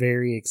that is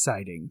very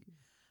exciting.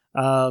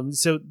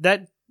 So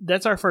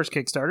that's our first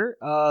Kickstarter.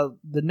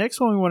 The next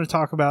one we want to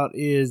talk about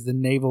is the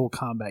naval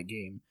combat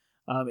game.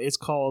 It's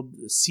called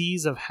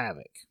Seas of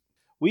Havoc.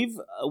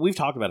 We've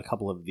talked about a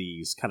couple of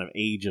these kind of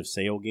Age of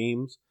Sail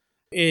games.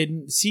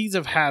 In Seas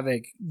of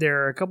Havoc,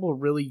 there are a couple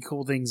of really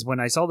cool things. When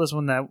I saw this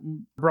one, that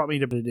brought me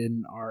to it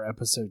in our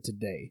episode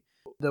today.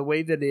 The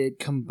way that it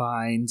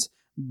combines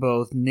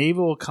both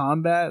naval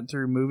combat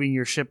through moving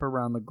your ship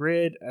around the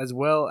grid, as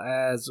well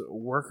as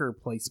worker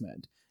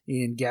placement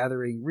in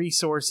gathering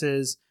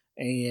resources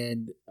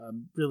and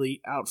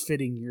really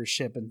outfitting your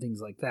ship and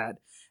things like that.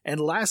 And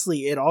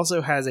lastly, it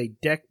also has a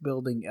deck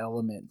building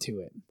element to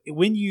it.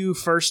 When you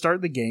first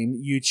start the game,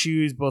 you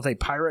choose both a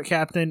pirate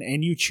captain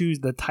and you choose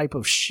the type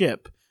of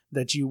ship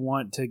that you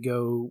want to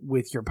go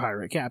with your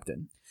pirate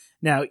captain.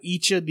 Now,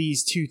 each of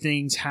these two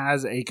things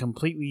has a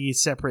completely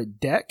separate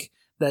deck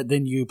that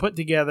then you put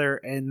together,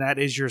 and that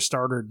is your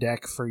starter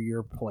deck for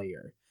your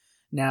player.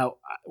 Now,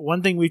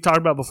 one thing we've talked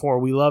about before,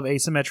 we love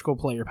asymmetrical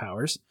player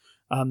powers.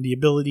 The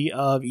ability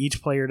of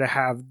each player to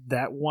have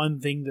that one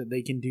thing that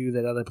they can do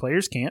that other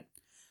players can't.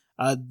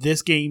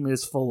 This game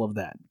is full of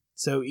that.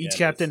 So each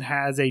captain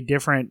has a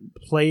different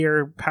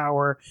player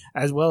power,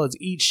 as well as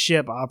each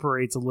ship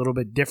operates a little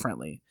bit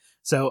differently.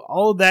 So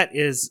all of that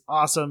is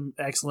awesome,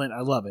 excellent.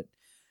 I love it.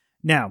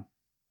 Now,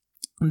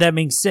 that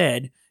being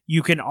said,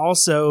 you can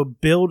also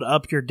build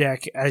up your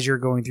deck as you're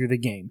going through the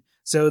game.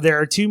 So there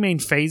are 2 main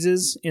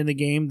phases in the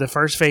game. The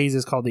first phase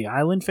is called the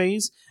island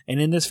phase. And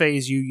in this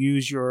phase, you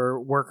use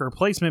your worker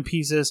placement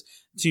pieces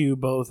to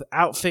both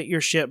outfit your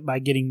ship by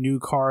getting new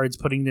cards,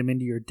 putting them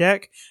into your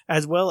deck,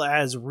 as well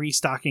as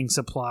restocking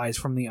supplies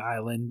from the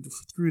island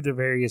through the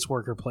various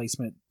worker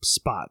placement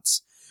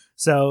spots.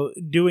 So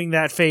doing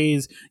that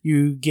phase,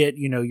 you get,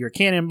 your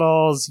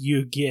cannonballs,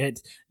 you get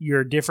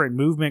your different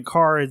movement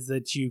cards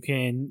that you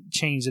can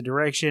change the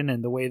direction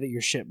and the way that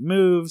your ship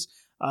moves.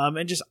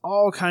 And just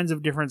all kinds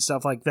of different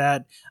stuff like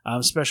that.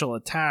 Special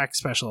attacks,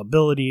 special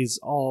abilities,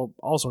 all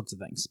sorts of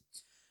things.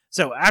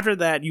 So after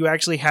that, you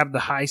actually have the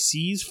high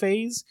seas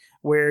phase,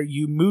 where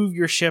you move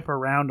your ship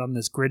around on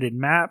this gridded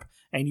map,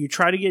 and you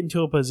try to get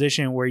into a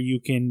position where you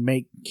can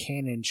make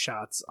cannon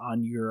shots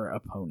on your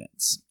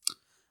opponents.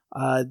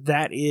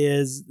 That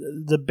is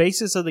the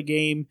basis of the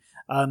game.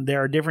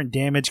 There are different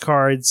damage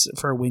cards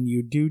for when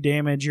you do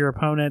damage your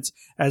opponents,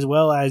 as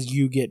well as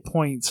you get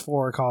points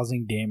for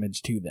causing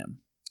damage to them.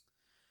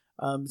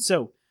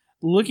 So,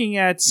 looking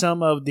at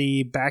some of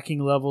the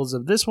backing levels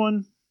of this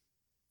one,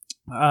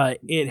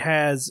 it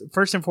has,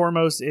 first and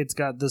foremost, it's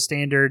got the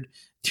standard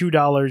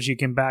 $2 you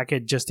can back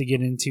it just to get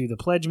into the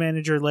pledge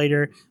manager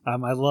later.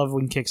 I love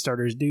when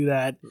Kickstarters do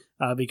that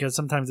because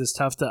sometimes it's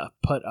tough to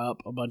put up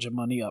a bunch of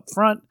money up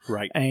front.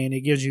 Right. And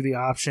it gives you the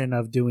option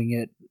of doing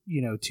it,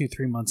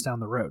 2-3 months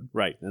down the road.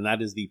 Right. And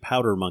that is the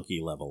Powder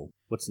Monkey level.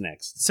 What's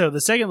next? So the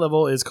second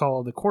level is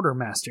called the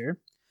Quartermaster.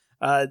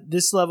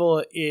 This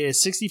level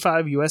is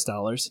 $65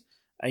 US,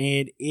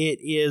 and it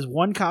is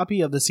 1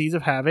 copy of the Seas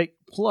of Havoc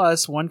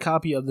plus 1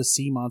 copy of the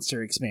Sea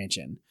Monster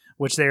expansion,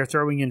 which they are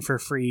throwing in for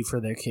free for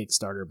their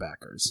Kickstarter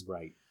backers.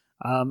 Right.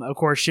 Of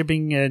course,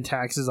 shipping and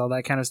taxes, all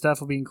that kind of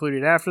stuff will be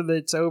included after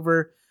it's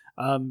over.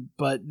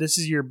 But this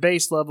is your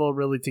base level,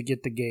 really, to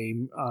get the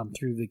game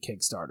through the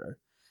Kickstarter.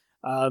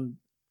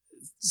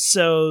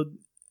 So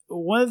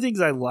one of the things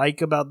I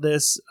like about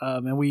this,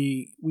 and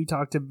we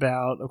talked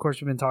about, of course,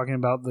 we've been talking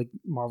about the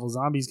Marvel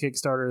Zombies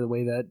Kickstarter, the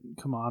way that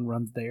CMON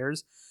runs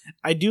theirs.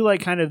 I do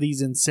like kind of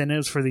these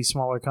incentives for these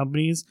smaller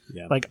companies,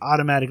 like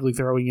automatically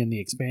throwing in the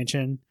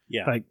expansion.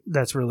 Yeah. Like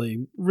that's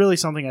really, really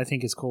something I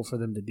think is cool for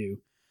them to do.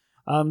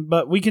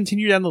 But we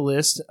continue down the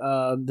list.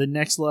 The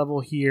next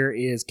level here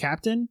is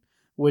Captain,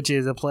 which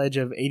is a pledge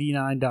of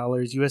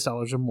 $89 US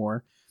dollars or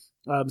more.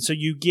 So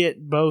you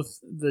get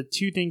both the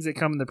two things that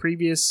come in the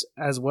previous,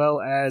 as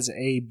well as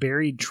a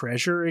Buried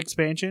Treasure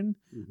expansion,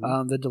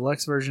 the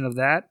deluxe version of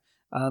that.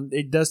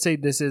 It does say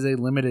this is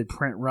a limited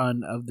print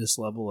run of this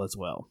level as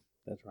well.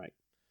 That's right.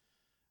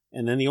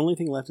 And then the only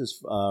thing left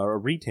is a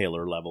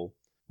retailer level,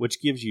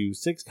 which gives you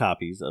 6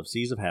 copies of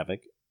Seas of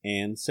Havoc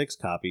and 6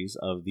 copies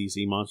of the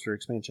Sea Monster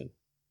expansion.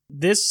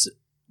 This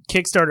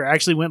Kickstarter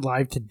actually went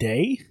live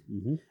today.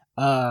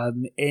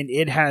 And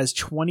it has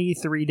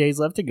 23 days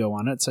left to go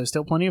on it, so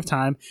still plenty of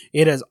time.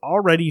 It has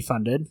already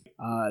funded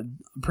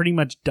pretty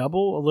much a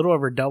little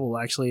over double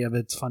actually of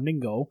its funding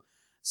goal.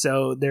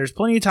 So there's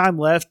plenty of time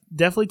left.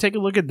 Definitely take a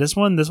look at this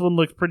one. This one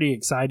looks pretty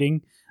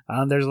exciting.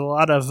 There's a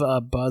lot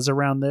of buzz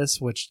around this,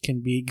 which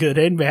can be good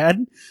and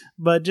bad.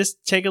 But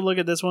just take a look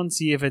at this one,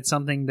 see if it's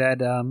something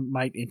that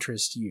might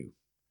interest you.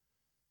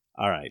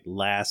 All right,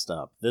 last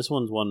up. This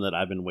one's one that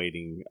I've been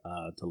waiting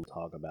to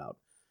talk about.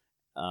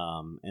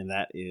 And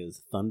that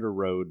is Thunder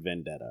Road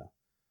Vendetta.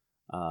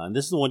 And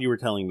this is the one you were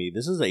telling me.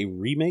 This is a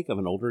remake of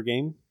an older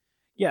game?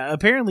 Yeah,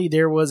 apparently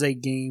there was a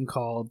game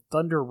called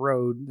Thunder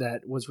Road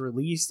that was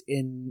released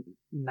in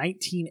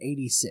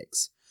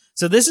 1986.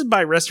 So this is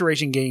by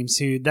Restoration Games,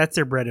 who that's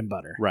their bread and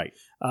butter. Right.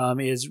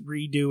 Is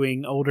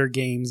redoing older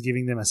games,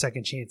 giving them a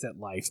second chance at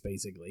life,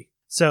 basically.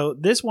 So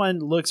this one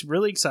looks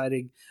really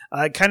exciting.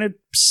 It kind of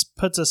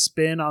puts a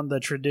spin on the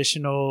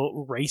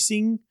traditional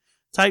racing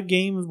type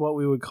game, what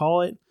we would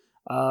call it.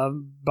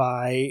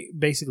 By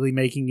basically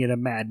making it a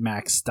Mad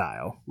Max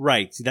style.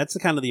 Right. See, that's the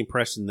kind of the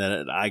impression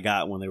that I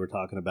got when they were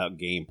talking about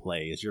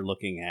gameplay, is you're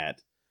looking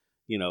at,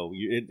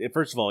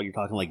 first of all, you're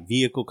talking like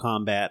vehicle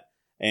combat,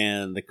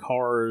 and the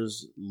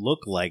cars look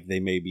like they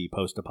may be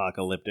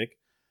post-apocalyptic.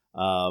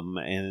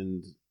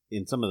 And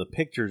in some of the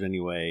pictures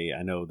anyway,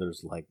 I know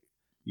there's like,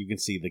 you can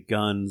see the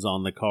guns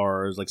on the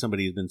cars, like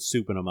somebody's been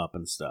souping them up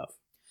and stuff.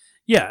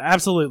 Yeah,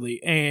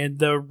 absolutely. And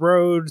the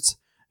roads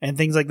and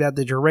things like that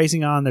you're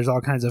racing on, there's all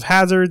kinds of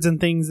hazards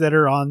and things that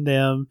are on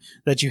them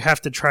that you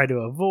have to try to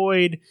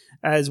avoid,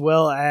 as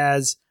well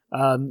as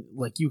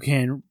like you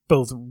can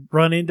both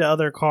run into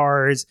other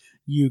cars,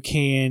 you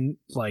can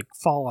like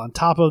fall on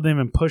top of them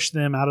and push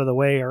them out of the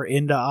way or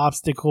into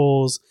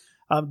obstacles,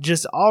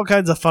 just all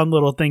kinds of fun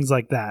little things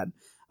like that.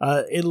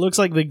 It looks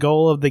like the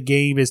goal of the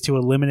game is to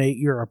eliminate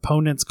your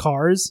opponent's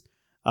cars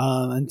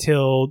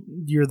until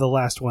you're the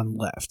last one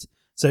left.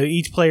 So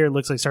each player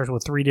looks like starts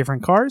with 3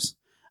 different cars.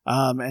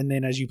 And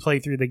then as you play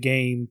through the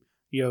game,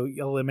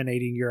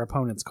 eliminating your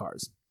opponent's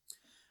cars.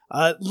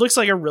 Looks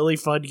like a really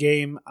fun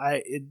game.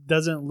 It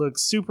doesn't look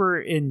super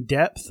in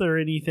depth or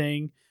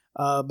anything,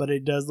 but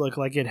it does look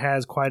like it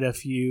has quite a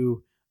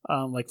few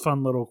like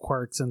fun little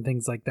quirks and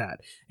things like that.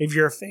 If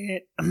you're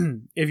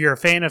a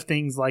fan of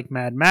things like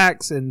Mad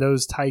Max and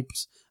those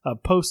types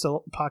of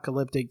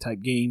post-apocalyptic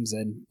type games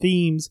and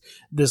themes,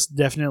 this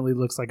definitely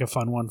looks like a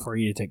fun one for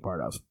you to take part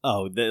of.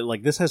 Oh,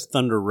 this has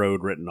Thunder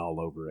Road written all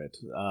over it.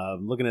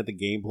 Looking at the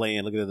gameplay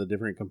and looking at the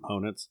different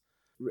components,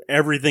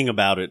 everything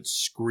about it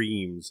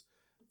screams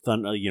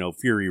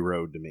Fury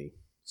Road to me.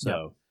 So.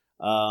 Yep.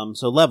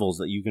 So levels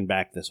that you can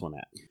back this one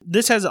at.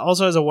 This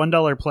also has a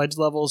 $1 pledge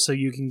level, so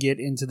you can get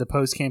into the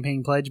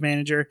post-campaign pledge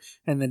manager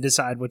and then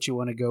decide what you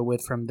want to go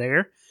with from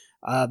there.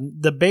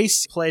 The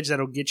base pledge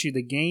that'll get you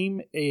the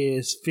game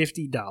is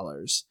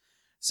 $50.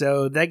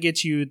 So that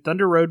gets you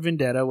Thunder Road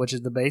Vendetta, which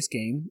is the base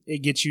game.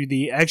 It gets you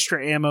the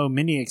extra ammo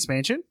mini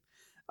expansion,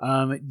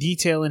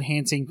 detail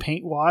enhancing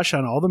paint wash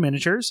on all the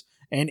miniatures,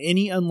 and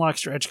any unlocked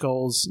stretch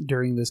goals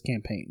during this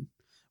campaign,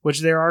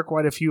 which there are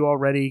quite a few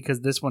already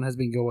because this one has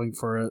been going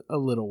for a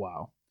little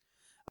while.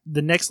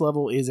 The next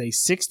level is a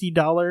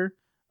 $60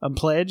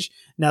 pledge.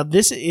 Now,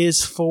 this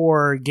is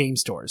for game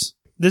stores.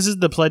 This is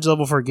the pledge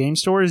level for game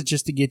stores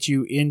just to get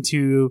you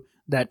into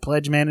that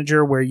pledge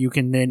manager where you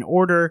can then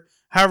order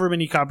however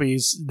many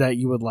copies that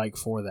you would like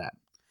for that.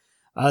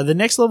 The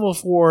next level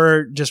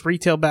for just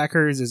retail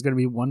backers is going to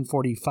be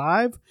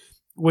 $145,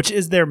 which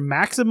is their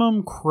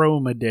maximum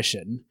Chrome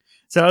edition.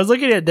 So I was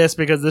looking at this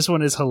because this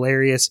one is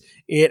hilarious.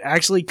 It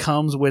actually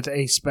comes with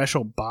a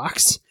special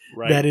box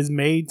that is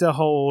made to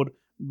hold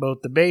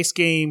both the base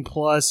game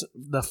plus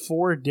the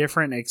 4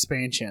 different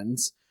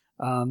expansions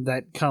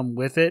that come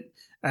with it,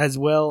 as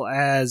well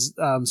as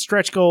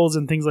stretch goals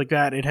and things like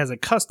that. It has a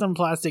custom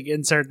plastic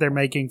insert they're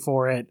making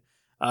for it.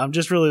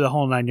 Just really the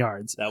whole 9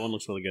 yards. That one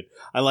looks really good.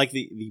 I like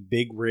the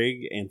Big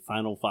Rig and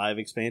Final 5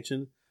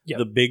 expansion. Yep.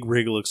 The Big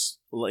Rig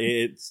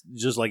it's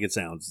just like it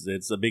sounds.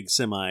 It's a big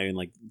semi and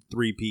like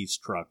 3-piece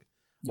truck.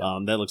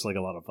 Yep. That looks like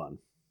a lot of fun.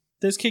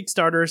 This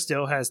Kickstarter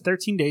still has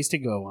 13 days to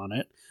go on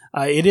it.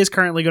 It is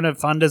currently going to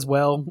fund as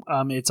well.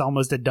 It's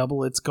almost a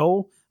double its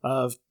goal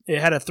It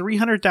had a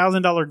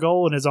 $300,000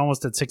 goal and is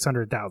almost at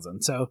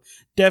 $600,000. So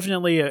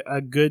definitely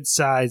a good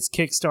size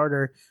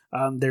Kickstarter.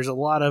 There's a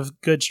lot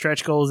of good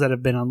stretch goals that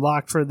have been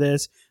unlocked for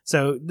this.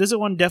 So this is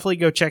one, definitely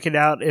go check it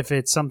out if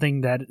it's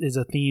something that is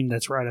a theme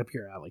that's right up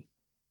your alley.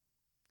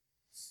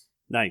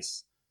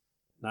 Nice.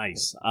 I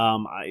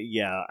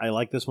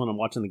like this one. I'm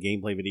watching the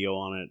gameplay video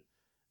on it.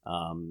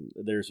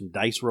 There's some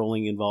dice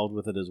rolling involved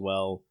with it as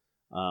well.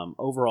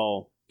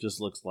 Overall,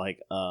 just looks like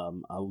a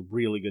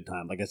really good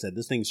time. Like I said,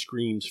 this thing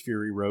screams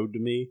Fury Road to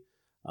me.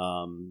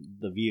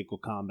 The vehicle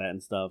combat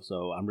and stuff.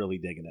 So I'm really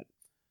digging it.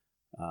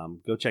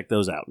 Go check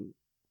those out.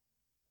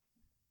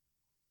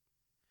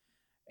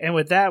 And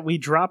with that, we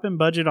drop in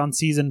budget on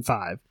Season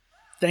 5.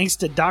 Thanks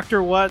to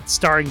Dr. What,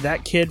 starring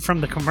that kid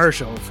from the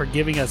commercial, for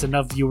giving us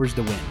enough viewers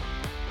to win.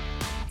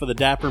 For the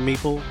Dapper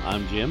Meeple,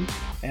 I'm Jim.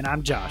 And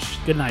I'm Josh.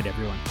 Good night,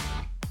 everyone.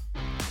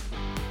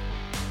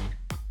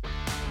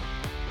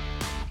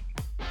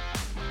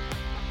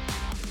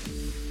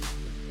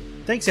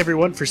 Thanks,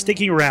 everyone, for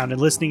sticking around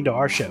and listening to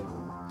our show.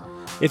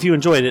 If you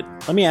enjoyed it,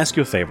 let me ask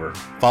you a favor.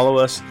 Follow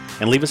us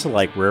and leave us a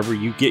like wherever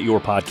you get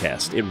your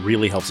podcast. It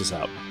really helps us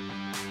out.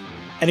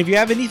 And if you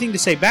have anything to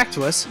say back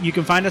to us, you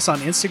can find us on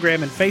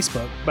Instagram and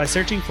Facebook by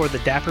searching for The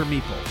Dapper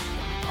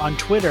Meeple. On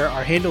Twitter,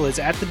 our handle is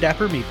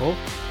 @TheDapperMeeple,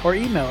 or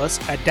email us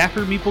at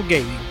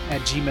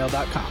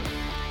dappermeeplegaming@gmail.com.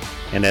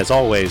 And as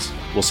always,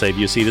 we'll save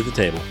you a seat at the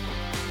table.